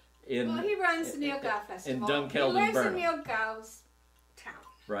up in. Well, he runs the Neil Gow Festival. In Dunkeld, he lives Burnham. in Neil Gow's town.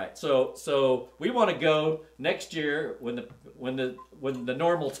 Right. So we want to go next year when the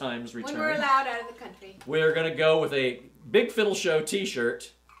normal times return. When we're allowed out of the country. We're going to go with a Big Fiddle Show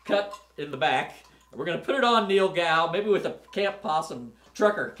T-shirt cut in the back. We're going to put it on Neil Gow, maybe with a Camp Possum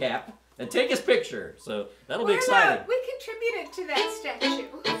trucker cap. And take his picture, so that'll be exciting. We contributed to that statue.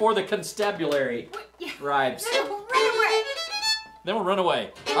 Before the constabulary arrives. Then we'll run away. Then we'll run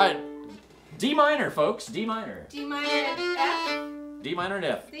away. All right, D minor, folks. D minor. D minor and F. D minor and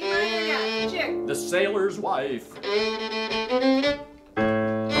F. D minor and F. Jig. The Sailor's Wife.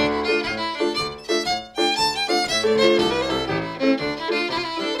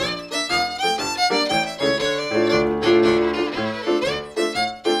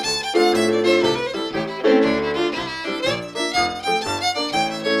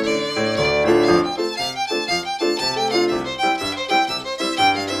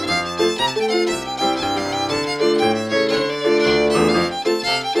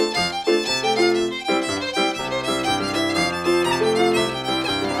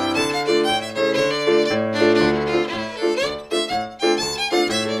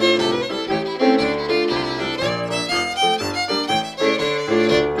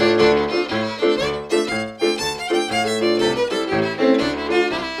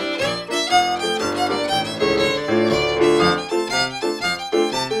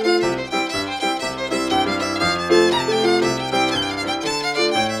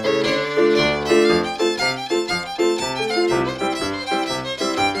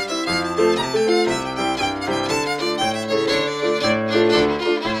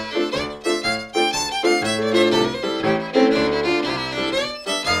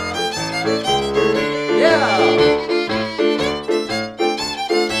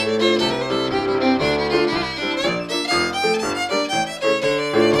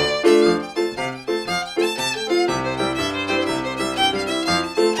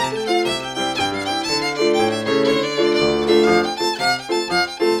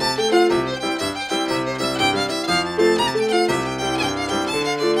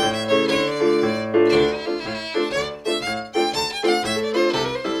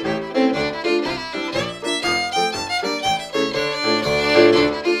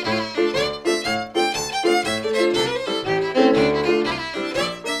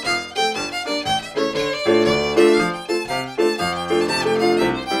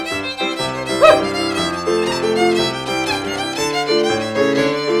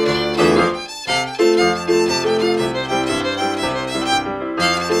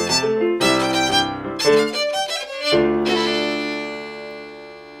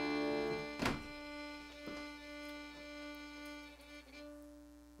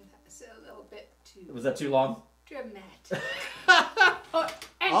 That's a little bit too. Was that too long? Dramatic. All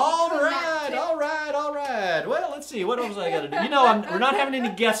right. Well, let's see. What else I got to do? You know, we're not having any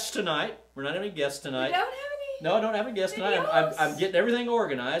guests tonight. You don't have any? No, I don't have any guests tonight. I'm getting everything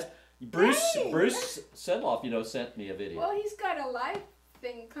organized. Bruce Sedloff, you know, sent me a video. Well, he's got a live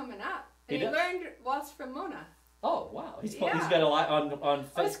thing coming up. And he learned Waltz from Mona. Oh, wow. He's got a live on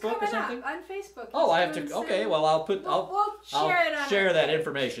Facebook or something? On Facebook. Oh, I have to. Okay, well, I'll share that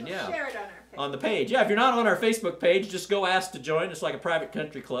information. We'll yeah. share it on our page. On the page. Yeah, if you're not on our Facebook page, just go ask to join. It's like a private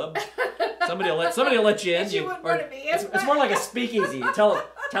country club. Somebody will let you in. You wouldn't want to be in. It's more like a speakeasy. Tell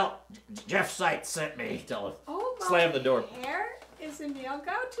Jeff Seitz sent me. Tell him. Oh, slam the door. Hair is a nail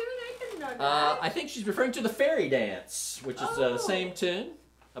go too. I didn't know that. I think she's referring to the fairy dance, which is the same tune,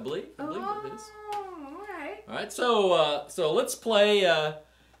 I believe. It is. All right. So let's play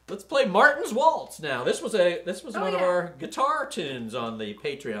Martin's Waltz now. This was one of our guitar tunes on the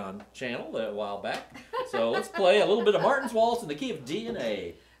Patreon channel a while back. So let's play a little bit of Martin's Waltz in the key of D and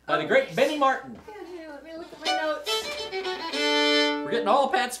A by the great Benny Martin. Let me look at my notes. We're getting all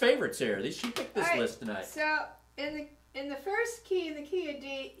Pat's favorites here. She picked this list tonight. So in the first key, in the key of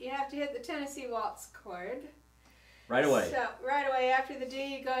D, you have to hit the Tennessee Waltz chord. Right away. So right away after the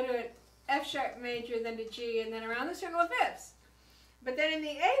D, you go to an F sharp major, then to G, and then around the circle of fifths. But then in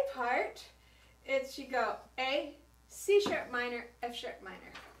the A part, you go A, C sharp minor, F sharp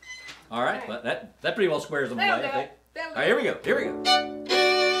minor. All right. Well, that pretty well squares them away, I think. All right, here we go.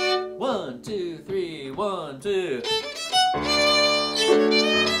 1, 2, 3, 1, 2.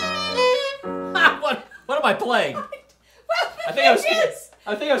 What am I playing? Well, I think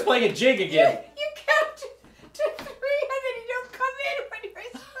I was playing a jig again. You count to 3 and then you don't come in when you're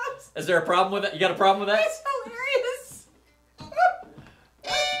supposed to. Is there a problem with that? You got a problem with that? It's hilarious.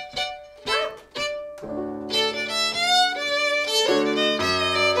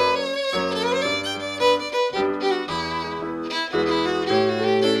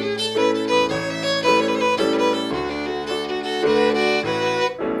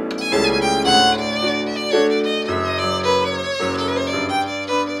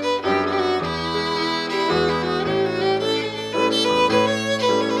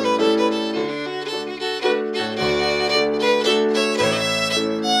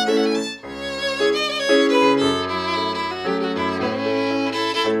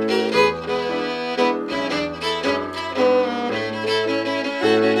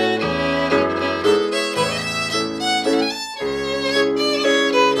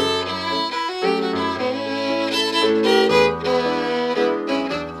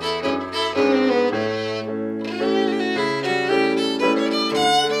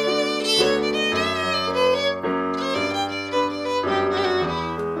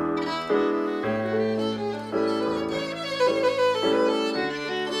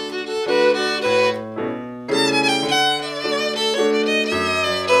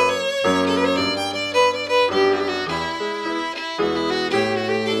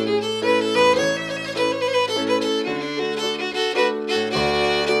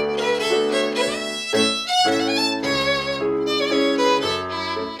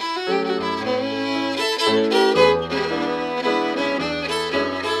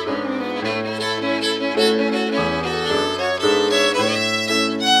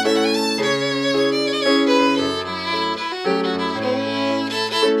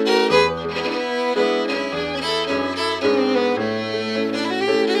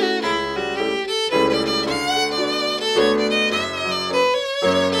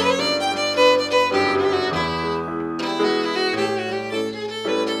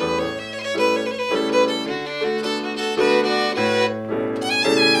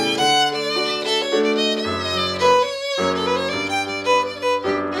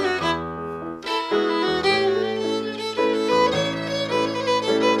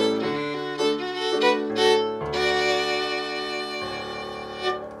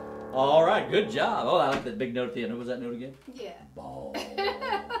 Good job. Oh, I like that big note at the end. What was that note again? Yeah. Ball.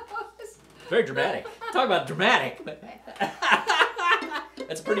 Very dramatic. Talk about dramatic.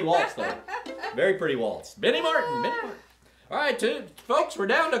 That's a pretty waltz, though. Very pretty waltz. Benny Martin. Benny Martin. All right, folks, we're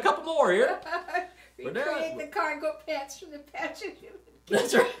down to a couple more here. Recreate the cargo pants from the Pageant.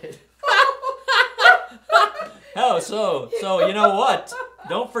 That's right. Oh, so you know what?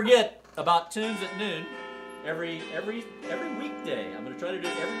 Don't forget about Tunes at Noon. Every weekday. I'm going to try to do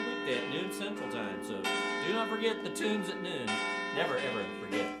it every weekday at noon Central Time. So do not forget the Tunes at Noon. Never ever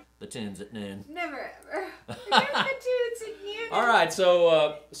forget the Tunes at Noon. Never ever. Forget the Tunes at Noon. All right,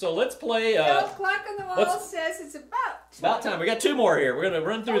 so let's play. The clock on the wall says it's about time. We got 2 more here. We're going to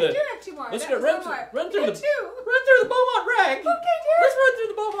run through the. We do have 2 more. Let's run through the Beaumont rag. Okay, dear. Let's run through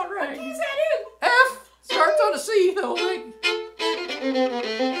the Beaumont rag.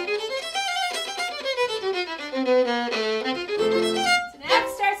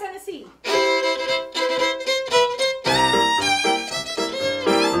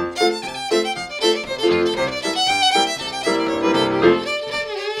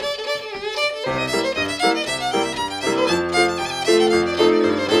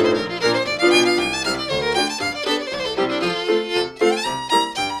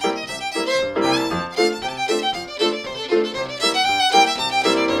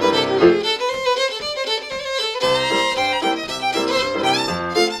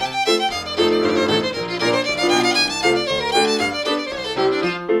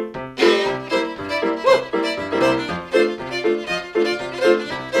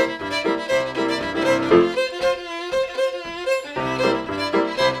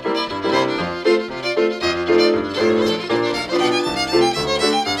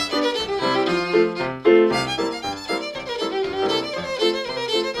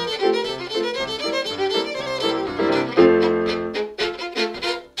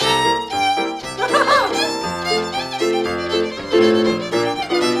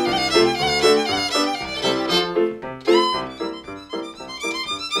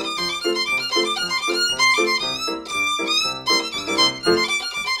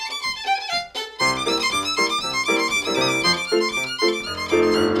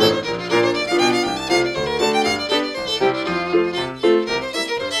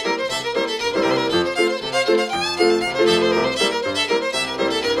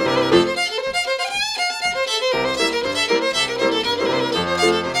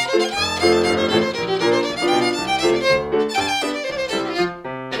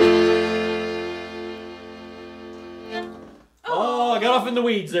 in the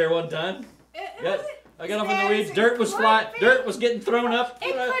weeds there one time. I got off in the weeds. Dirt was flying. Dirt was getting thrown up.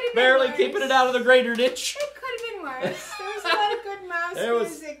 Barely keeping it out of the grader ditch. It could have been worse. There was a lot of good mouse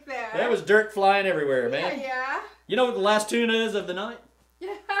music there. There was dirt flying everywhere, man. Yeah. You know what the last tune is of the night?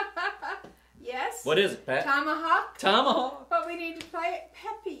 Yes. What is it, Pat? Tomahawk. Tomahawk. But we need to play it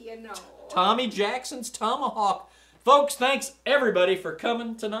peppy, you know. Tommy Jackson's Tomahawk. Folks, thanks everybody for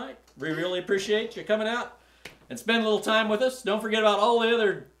coming tonight. We really appreciate you coming out and spend a little time with us. Don't forget about all the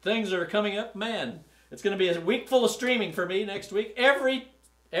other things that are coming up. Man, it's going to be a week full of streaming for me next week. Every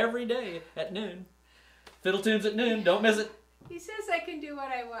day at noon. Fiddle Tunes at noon. Don't miss it. He says I can do what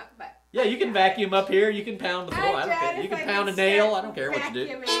I want, but... Yeah, you can vacuum up here. You can pound the floor. I don't care. You can pound a nail. I don't care what you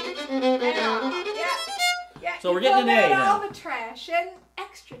do. Yeah, so we're getting an A now. All the trash and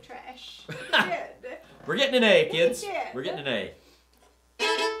extra trash. We're getting an A, kids. We did. We're getting an A.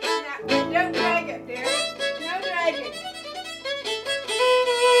 Now, don't drag it, dear. No dragging.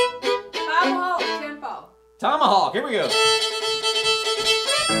 Tomahawk tempo. Tomahawk. Here we go.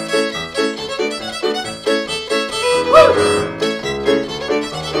 Woo!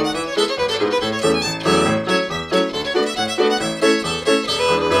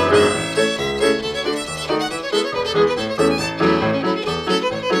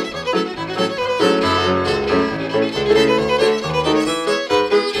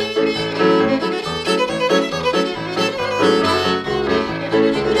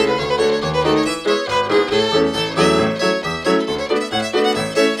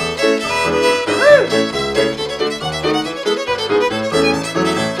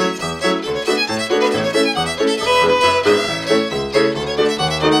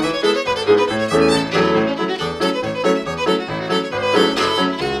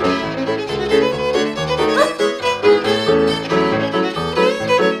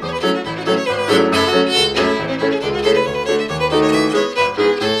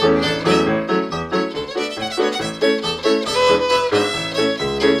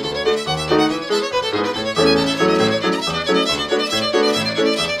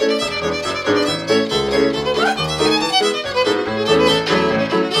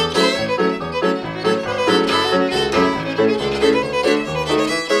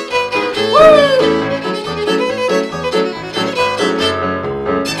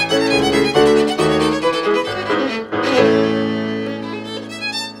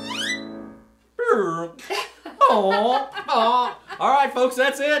 Folks,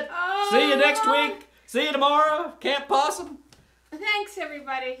 that's it. See you next week. See you tomorrow. Camp Possum. Thanks,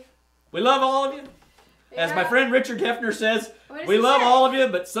 everybody. We love all of you. Yeah. As my friend Richard Hefner says, we love all of you,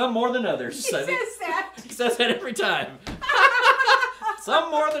 but some more than others. He says that. He says that every time. Some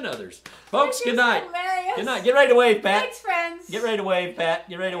more than others. Folks, good night. Hilarious. Good night. Get ready to wave, Pat. Thanks, friends. Get ready to wave, Pat.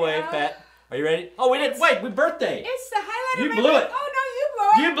 Get ready to wave, Pat. Are you ready? Oh, we didn't. Wait, we birthday. It's the highlight of my blew it. Oh,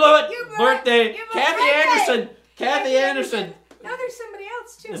 no, You blew it. You blew birthday. it. You blew Kathy it. Anderson. Kathy Anderson. No, there's somebody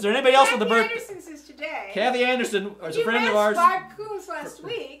else, too. Is there anybody else with the birthday? Kathy Anderson's is today. Kathy Anderson is a friend of ours. Barb Coons last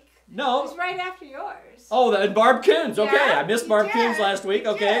week. No. It was right after yours. Oh, and Barb Coons. Okay, Yeah, I missed Barb Coons last week.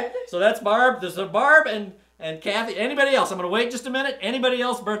 Okay, so that's Barb. There's a Barb and Kathy. Anybody else? I'm going to wait just a minute. Anybody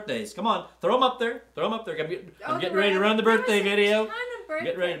else birthdays? Come on, throw them up there. Throw them up there. I'm getting ready to run the birthday video.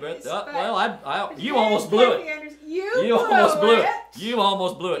 Get ready to birthday. Well, you almost blew it. You almost blew it. You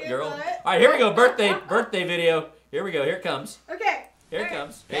almost blew it, girl. All right, here we go. Birthday video. Here we go. Here it comes. Okay. Here it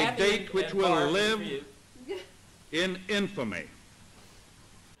comes. A date which will live in infamy.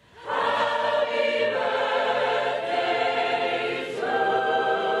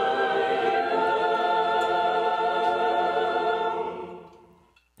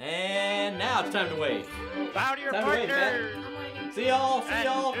 And now it's time to wave. Bow to your Time to wave, partner. Pat. See y'all. See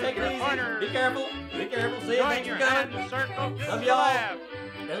y'all. Take it easy. Be careful. Be careful. See you. Join Thanks your for coming. hand circle to Love the y'all. left.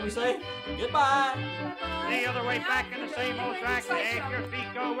 As we say, goodbye. The other way back in the same old track. Make your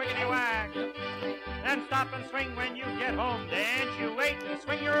feet go wiggity whack. Then stop and swing when you get home. Dance, you wait and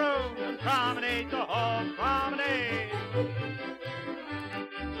swing your own. And promenade the home promenade.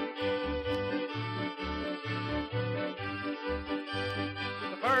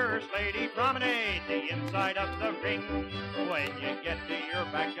 The first lady promenade, the inside of the ring. When you get to your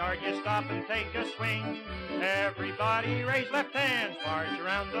backyard, you stop and take a swing. Everybody raise left hands, march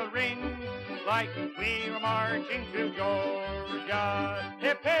around the ring. Like we were marching to Georgia.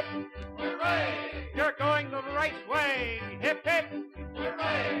 Hip, hip, hooray! You're going the right way. Hip, hip,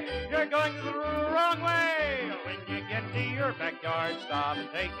 hooray! You're going the wrong way. When you get to your backyard, stop and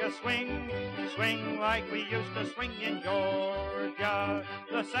take a swing. Swing like we used to swing in Georgia.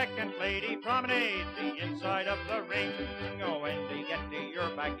 The The second lady promenade, the inside of the ring. Oh, when you get to your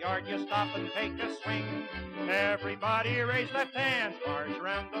backyard, you stop and take a swing. Everybody raise left hands, march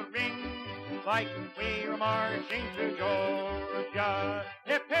around the ring, like we were marching through Georgia.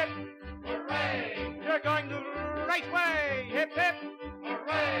 Hip, hip, hooray! You're going the right way. Hip, hip,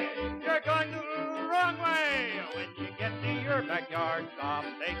 hooray! You're going the wrong way. When you get to your backyard, stop,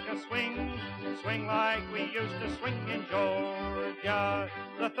 take a swing. Swing like we used to swing in Georgia.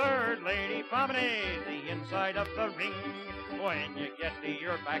 The third lady promenade, the inside of the ring. When you get to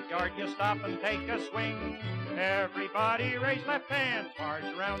your backyard, you stop and take a swing. Everybody raise left hands, march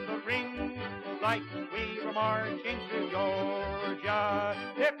around the ring, like we were marching through Georgia.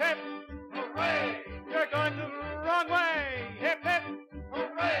 Hip, hip, hooray! You're going the wrong way. Hip, hip,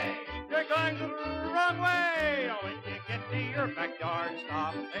 hooray! You're going the wrong way. When you get to your backyard,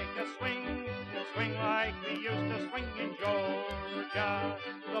 stop, take a swing. Swing like we used to swing in Georgia.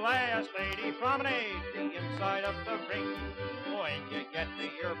 The last lady promenade, the inside of the ring. When you get to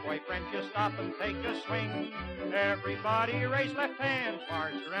your boyfriend, you stop and take a swing. Everybody raise left hands,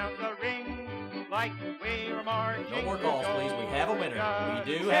 march around the ring, like we were marching. No more calls, please. We have a winner.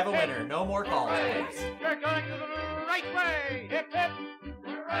 We do have a winner. No more calls, please. You're going to the right way. Hip, hip,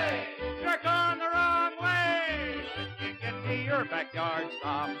 hooray! You're going the wrong way. When you get to your backyard,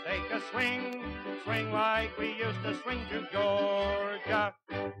 stop, take a swing. Swing like we used to swing to Georgia.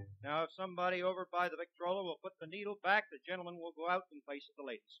 Now, if somebody over by the Victrola will put the needle back, the gentleman will go out in place of the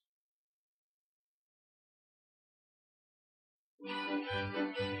ladies.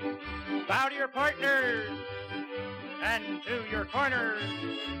 Bow to your partners and to your corners.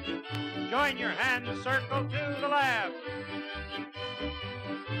 Join your hands, circle to the left.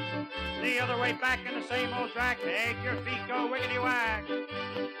 The other way back in the same old track. Make your feet go wiggity-whack.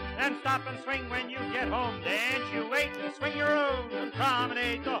 And stop and swing when you get home. Dance, you wait and swing your own. And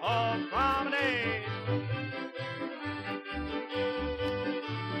promenade the whole promenade.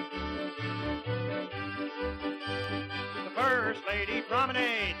 First lady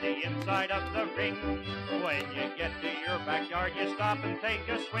promenade, the inside of the ring. When you get to your backyard, you stop and take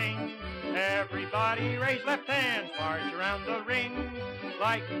a swing. Everybody raise left hands, march around the ring,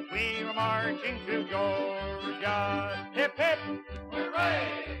 like we were marching through Georgia. Hip, hip,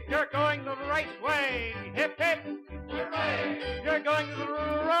 hooray! You're going the right way. Hip, hip, hooray! You're going the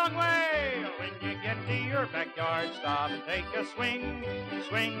wrong way. When you get to your backyard, stop and take a swing.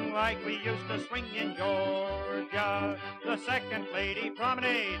 Swing like we used to swing in Georgia. The second lady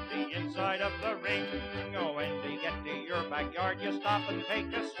promenade, the inside of the ring. Oh, when you get to your backyard, you stop and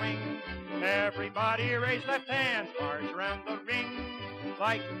take a swing. Everybody raise left hands, march around the ring,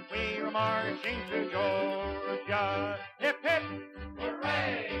 like we were marching through Georgia. Hip, hip,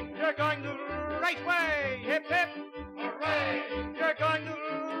 hooray! You're going the right way. Hip, hip, hooray! You're going the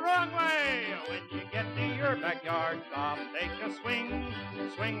wrong way. When you get to your backyard, stop, take a swing.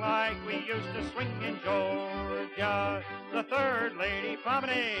 Swing like we used to swing in Georgia. The third lady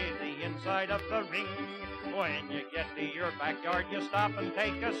promenade, the inside of the ring. When you get to your backyard, you stop and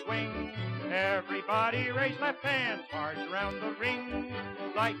take a swing. Everybody raise left hands, march around the ring,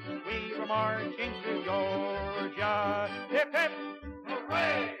 like we were marching through Georgia. Hip, hip,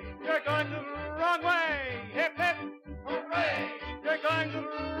 hooray! You're going the wrong way. Hip, hip, hooray! You're going the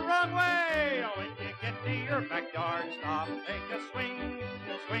wrong way. When you get to your backyard, stop, take a swing.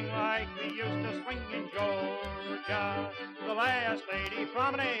 Swing like we used to swing in Georgia. The last lady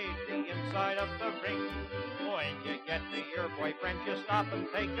promenade, the inside of the ring. When you get to your boyfriend, you stop and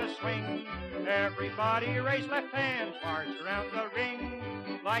take a swing. Everybody raise left hands, march around the ring,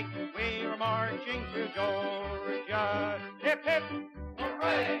 like we were marching through Georgia. Hip, hip,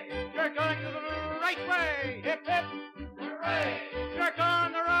 hooray! You're going the right way. Hip, hip, hooray! You're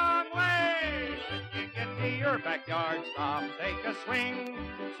going the wrong way. When you get to your backyard, stop, take a swing.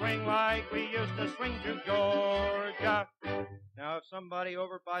 Swing like we used to swing to Georgia. Now, if somebody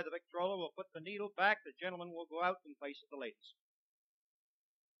over by the Victrola will put the needle back, the gentleman will go out in place of the ladies.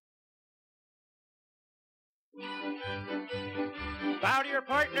 Bow to your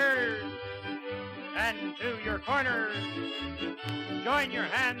partners and to your corners. Join your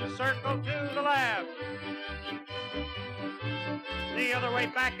hands, circle to the left. The other way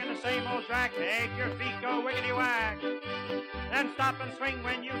back in the same old track. Make your feet go wiggity-whack. And stop and swing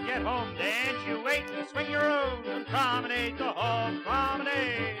when you get home. Dance, you wait and swing your own. And promenade the whole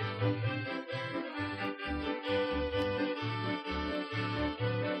promenade.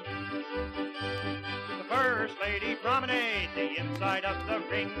 The first First Lady Promenade, the inside of the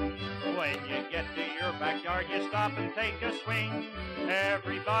ring. When you get to your backyard, you stop and take a swing.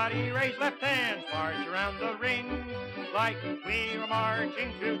 Everybody raise left hands, march around the ring like we were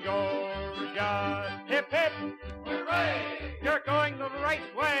marching to Georgia. Hip, hip, hooray! You're going the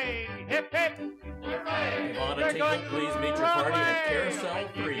right way. Hip, hip, hooray! Ivana Tinkle, please meet your party at Carousel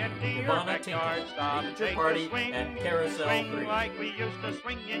 3. Ivana Tinkle, meet your party at Carousel 3. Swing like we used to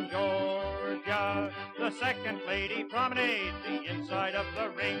swing in Georgia. The Second Lady Promenade, the inside of the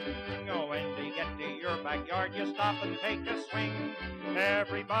ring. Oh, when you get to your backyard, you stop and take a swing.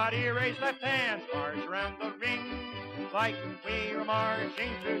 Everybody raise left hands, march around the ring like we were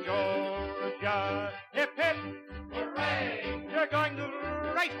marching to Georgia. Hip, hip, hooray! You're going the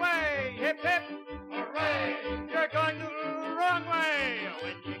right way. Hip, hip, hooray! You're going the wrong way.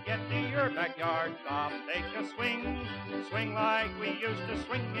 When you get to your backyard, stop, take a swing. Swing like we used to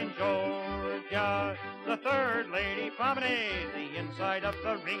swing in Georgia. The Third Lady Promenade, the inside of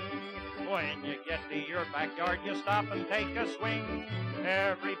the ring. When you get to your backyard, you stop and take a swing.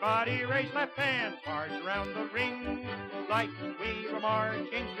 Everybody raise left hands, march around the ring like we were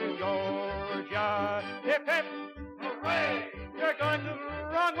marching to Georgia. Hip, hip, hooray! You're going the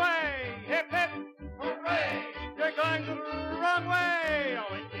wrong way. Hip, hip, hooray! You're going the wrong way.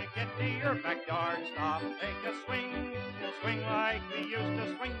 Oh, when you get to your backyard, stop and take a swing. Swing like we used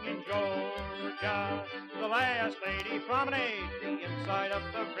to swing in Georgia. The Last Lady Promenade, the inside of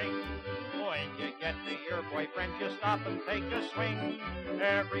the ring. When you get to your boyfriend, you stop and take a swing.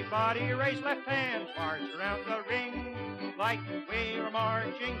 Everybody raise left hands, march around the ring like we were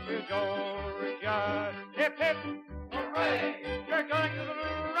marching to Georgia. Hip, hip, hooray! You're going the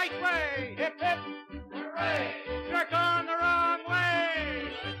right way. Hip, hip, hooray! You're going the wrong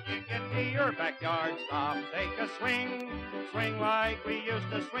way. When you get to your backyard, stop, take a swing. Swing like we used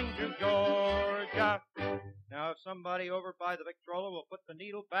to swing to Georgia. Now, if somebody over by the Victrola will put the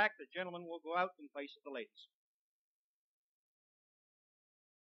needle back, the gentleman will go out in place of the ladies.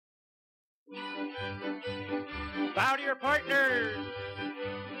 Bow to your partners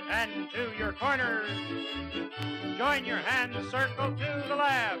and to your corners. Join your hands, circle to the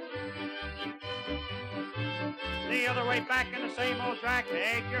left. The other way back in the same old track.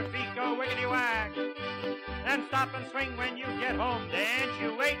 Make your feet go wiggity-whack. Then stop and swing when you get home. Dance,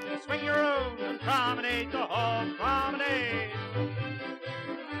 you wait and swing your own. And promenade the whole promenade.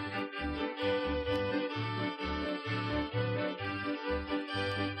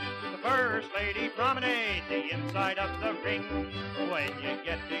 First Lady Promenade, the inside of the ring. When you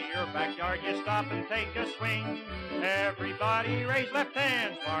get to your backyard, you stop and take a swing. Everybody raise left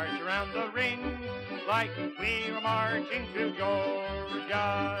hands, march around the ring like we were marching to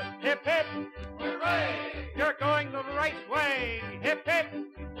Georgia. Hip, hip, hooray! You're going the right way. Hip, hip,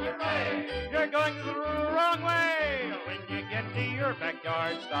 hooray! You're going the wrong way. When you get to your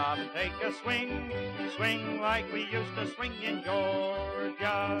backyard, stop and take a swing. Swing like we used to swing in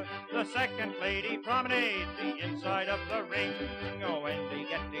Georgia. The Second Lady Promenade, the inside of the ring. Oh, when you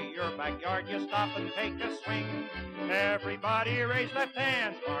get to your backyard, you stop and take a swing. Everybody raise left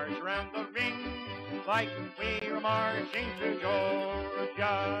hands, march around the ring like we were marching to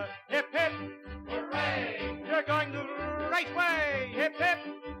Georgia. Hip, hip, hooray! You're going the right way. Hip, hip,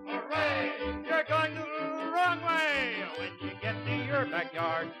 hooray! You're going the wrong way. When you get to your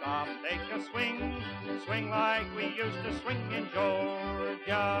backyard, stop, take a swing. Swing like we used to swing in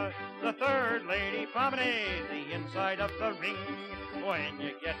Georgia. The Third Lady Promenade, the inside of the ring. When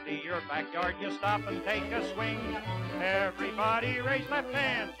you get to your backyard, you stop and take a swing. Everybody raise left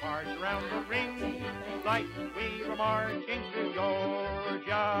hands, march around the ring like we were marching to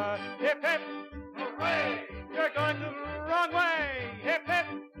Georgia. Hip, hip, hooray! You're going the wrong way. Hip, hip,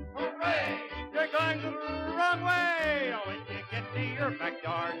 hooray! You're going the wrong way. Oh, when you get to your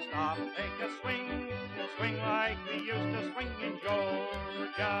backyard, stop, take a swing. Swing like we used to swing in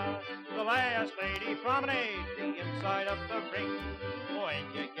Georgia. The Last Lady Promenade, the inside of the ring. When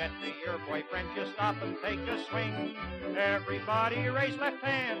you get to your boyfriend, you stop and take a swing. Everybody raise left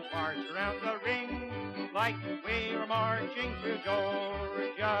hands, march around the ring like we were marching to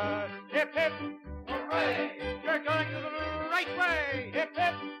Georgia. Hip, hip, hooray! You're going the right way. Hip,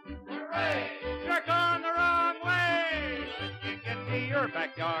 hip, hooray! You're going the wrong way. When you get to your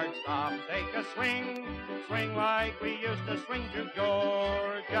backyard, stop, take a swing. Swing like we used to swing to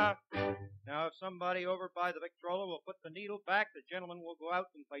Georgia. Now, if somebody over by the Victrola will put the needle back, the gentleman will go out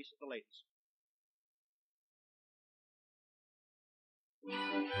in place of the ladies.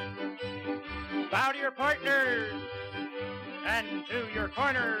 Bow to your partners and to your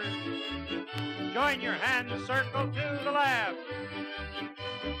corners. Join your hands, circle to the left.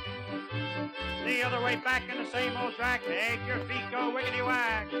 The other way back in the same old track, make your feet go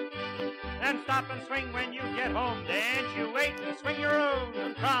wiggity-whack. Then stop and swing when you get home. Dance, you wait and swing your own.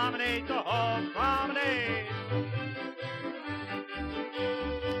 And promenade the whole promenade.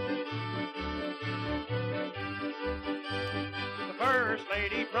 The First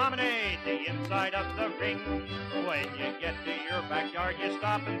Lady Promenade, the inside of the ring. When you get to your backyard, you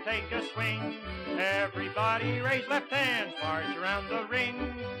stop and take a swing. Everybody raise left hands, march around the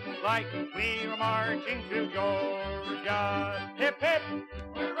ring. Like we were marching to Georgia. Hip, hip,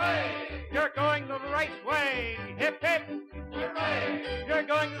 hooray! You're going the right way. Hip, hip, hooray! You're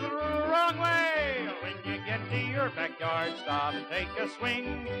going the wrong way. When you get to your backyard, stop and take a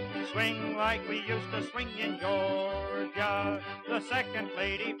swing. Swing like we used to swing in Georgia. The Second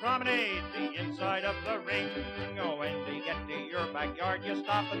Lady Promenade, the inside of the ring. Oh, when you get to your backyard, you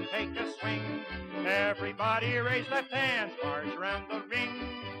stop and take a swing. Everybody raise left hands, march around the ring.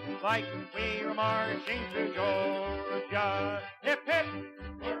 Like we were marching to Georgia. Hip, hip,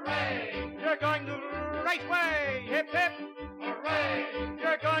 hooray! You're going the right way. Hip, hip, hooray!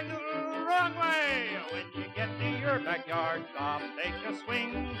 You're going the wrong way. When you get to your backyard, stop, take a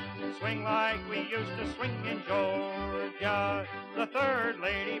swing. Swing like we used to swing in Georgia. The Third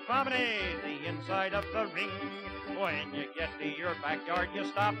Lady Promenade, the inside of the ring. When you get to your backyard, you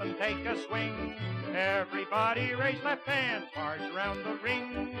stop and take a swing. Everybody raise left hands, march around the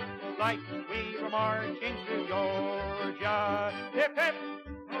ring. Like we were marching to Georgia. Hip, hip,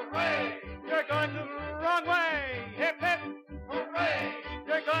 hooray! You're going the wrong way. Hip, hip, hooray!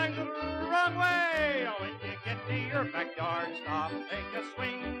 You're going the wrong way. When you get to your backyard, stop and take a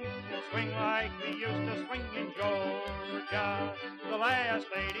swing. Swing like we used to swing in Georgia. The Last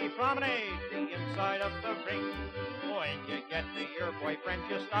Lady Promenade, the inside of the ring. When you get to your boyfriend,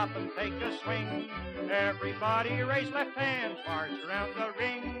 you stop and take a swing. Everybody raise left hands, march around the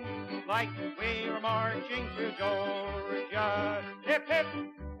ring. Like we were marching to Georgia. Hip, hip,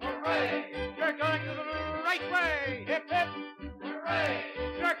 hooray! You're going the right way. Hip, hip, hooray!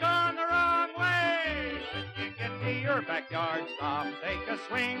 You're going the wrong way. When you get to your backyard, stop and take a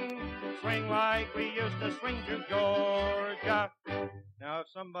swing. Swing like we used to swing to Georgia. Now, if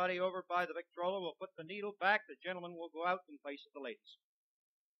somebody over by the Victrola will put the needle back, the gentleman will go out in place of the ladies.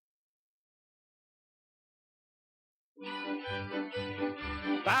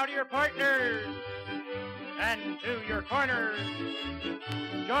 Bow to your partners and to your corners.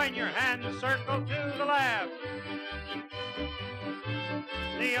 Join your hands, circle to the left.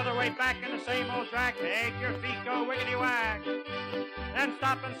 The other way back in the same old track, make your feet go wiggity-whack. Then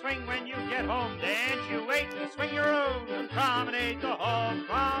stop and swing when you get home. Dance, you wait and swing your own. And promenade the whole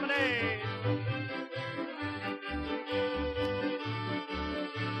promenade.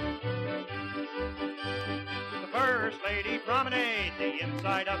 First Lady Promenade, the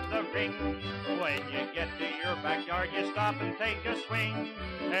inside of the ring. When you get to your backyard, you stop and take a swing.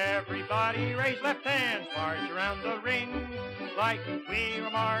 Everybody raise left hands, march around the ring. Like we were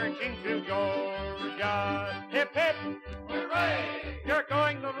marching to Georgia. Hip, hip, hooray! You're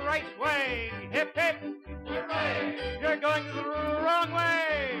going the right way. Hip, hip, hooray! You're going the wrong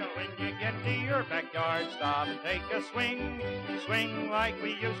way. When you get to your backyard, stop and take a swing. Swing like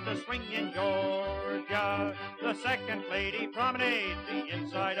we used to swing in Georgia. The Second Lady Promenade, the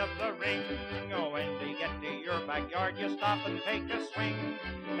inside of the ring. Oh, when you get to your backyard, you stop and take a swing.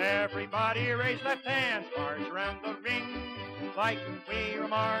 Everybody raise left hands, march around the ring. Like we were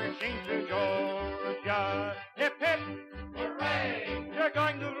marching to Georgia. Hip, hip, hooray! You're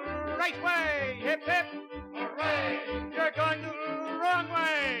going the right way. Hip, hip, hooray! You're going the wrong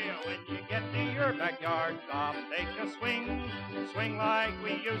way. When you get to your backyard, stop, take a swing. Swing like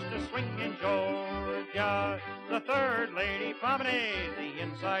we used to swing in Georgia. The Third Lady Promenade, the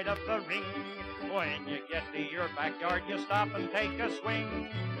inside of the ring. When you get to your backyard, you stop and take a swing.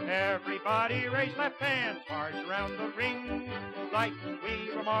 Everybody raise left hands, march around the ring. Like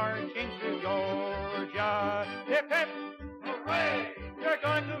we were marching to Georgia. Hip, hip, hooray! You're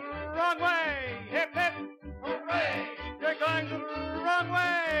going the wrong way. Hip, hip, hooray! You're going the wrong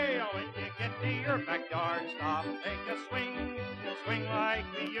way. When you get to your backyard, stop and take a swing. Swing like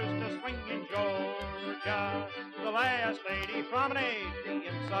we used to swing in Georgia. The Last Lady Promenade, the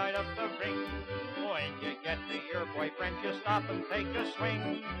inside of the ring. When you get to your boyfriend, you stop and take a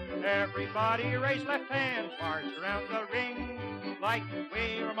swing. Everybody raise left hands, march around the ring. Like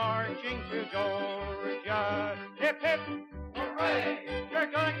we were marching to Georgia. Hip, hip, hooray!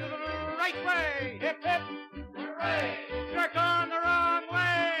 You're going the right way. Hip, hip, hooray! You're going the wrong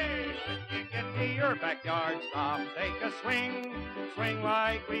way. When you get to your backyard, stop and take a swing. Swing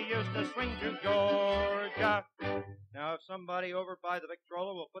like we used to swing to Georgia. Now, if have somebody over by the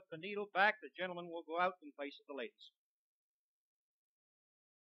Victrola will put the needle back. The gentleman will go out in place of the ladies.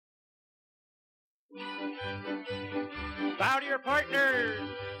 Bow to your partners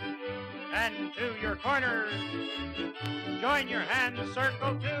and to your corners. Join your hands,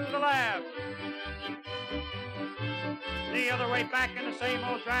 circle to the left. The other way back in the same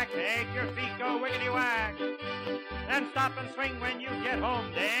old track. Make your feet go wiggity-whack. And stop and swing when you get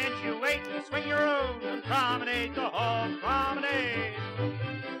home. Dance, you wait and swing your own. And promenade the home promenade.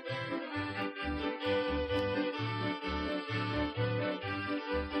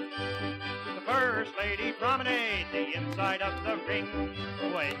 First lady promenade, the inside of the ring.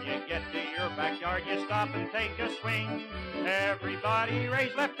 When you get to your backyard, you stop and take a swing. Everybody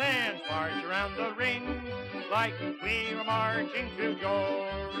raise left hands, march around the ring like we were marching to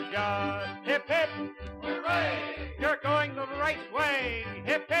Georgia. Hip, hip, hooray! You're going the right way.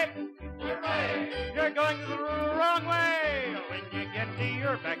 Hip, hip, hooray! You're going the wrong way. When you get to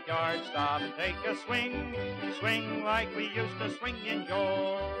your backyard, stop and take a swing. Swing like we used to swing in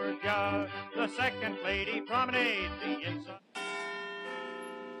Georgia. The second lady promenade, the inside.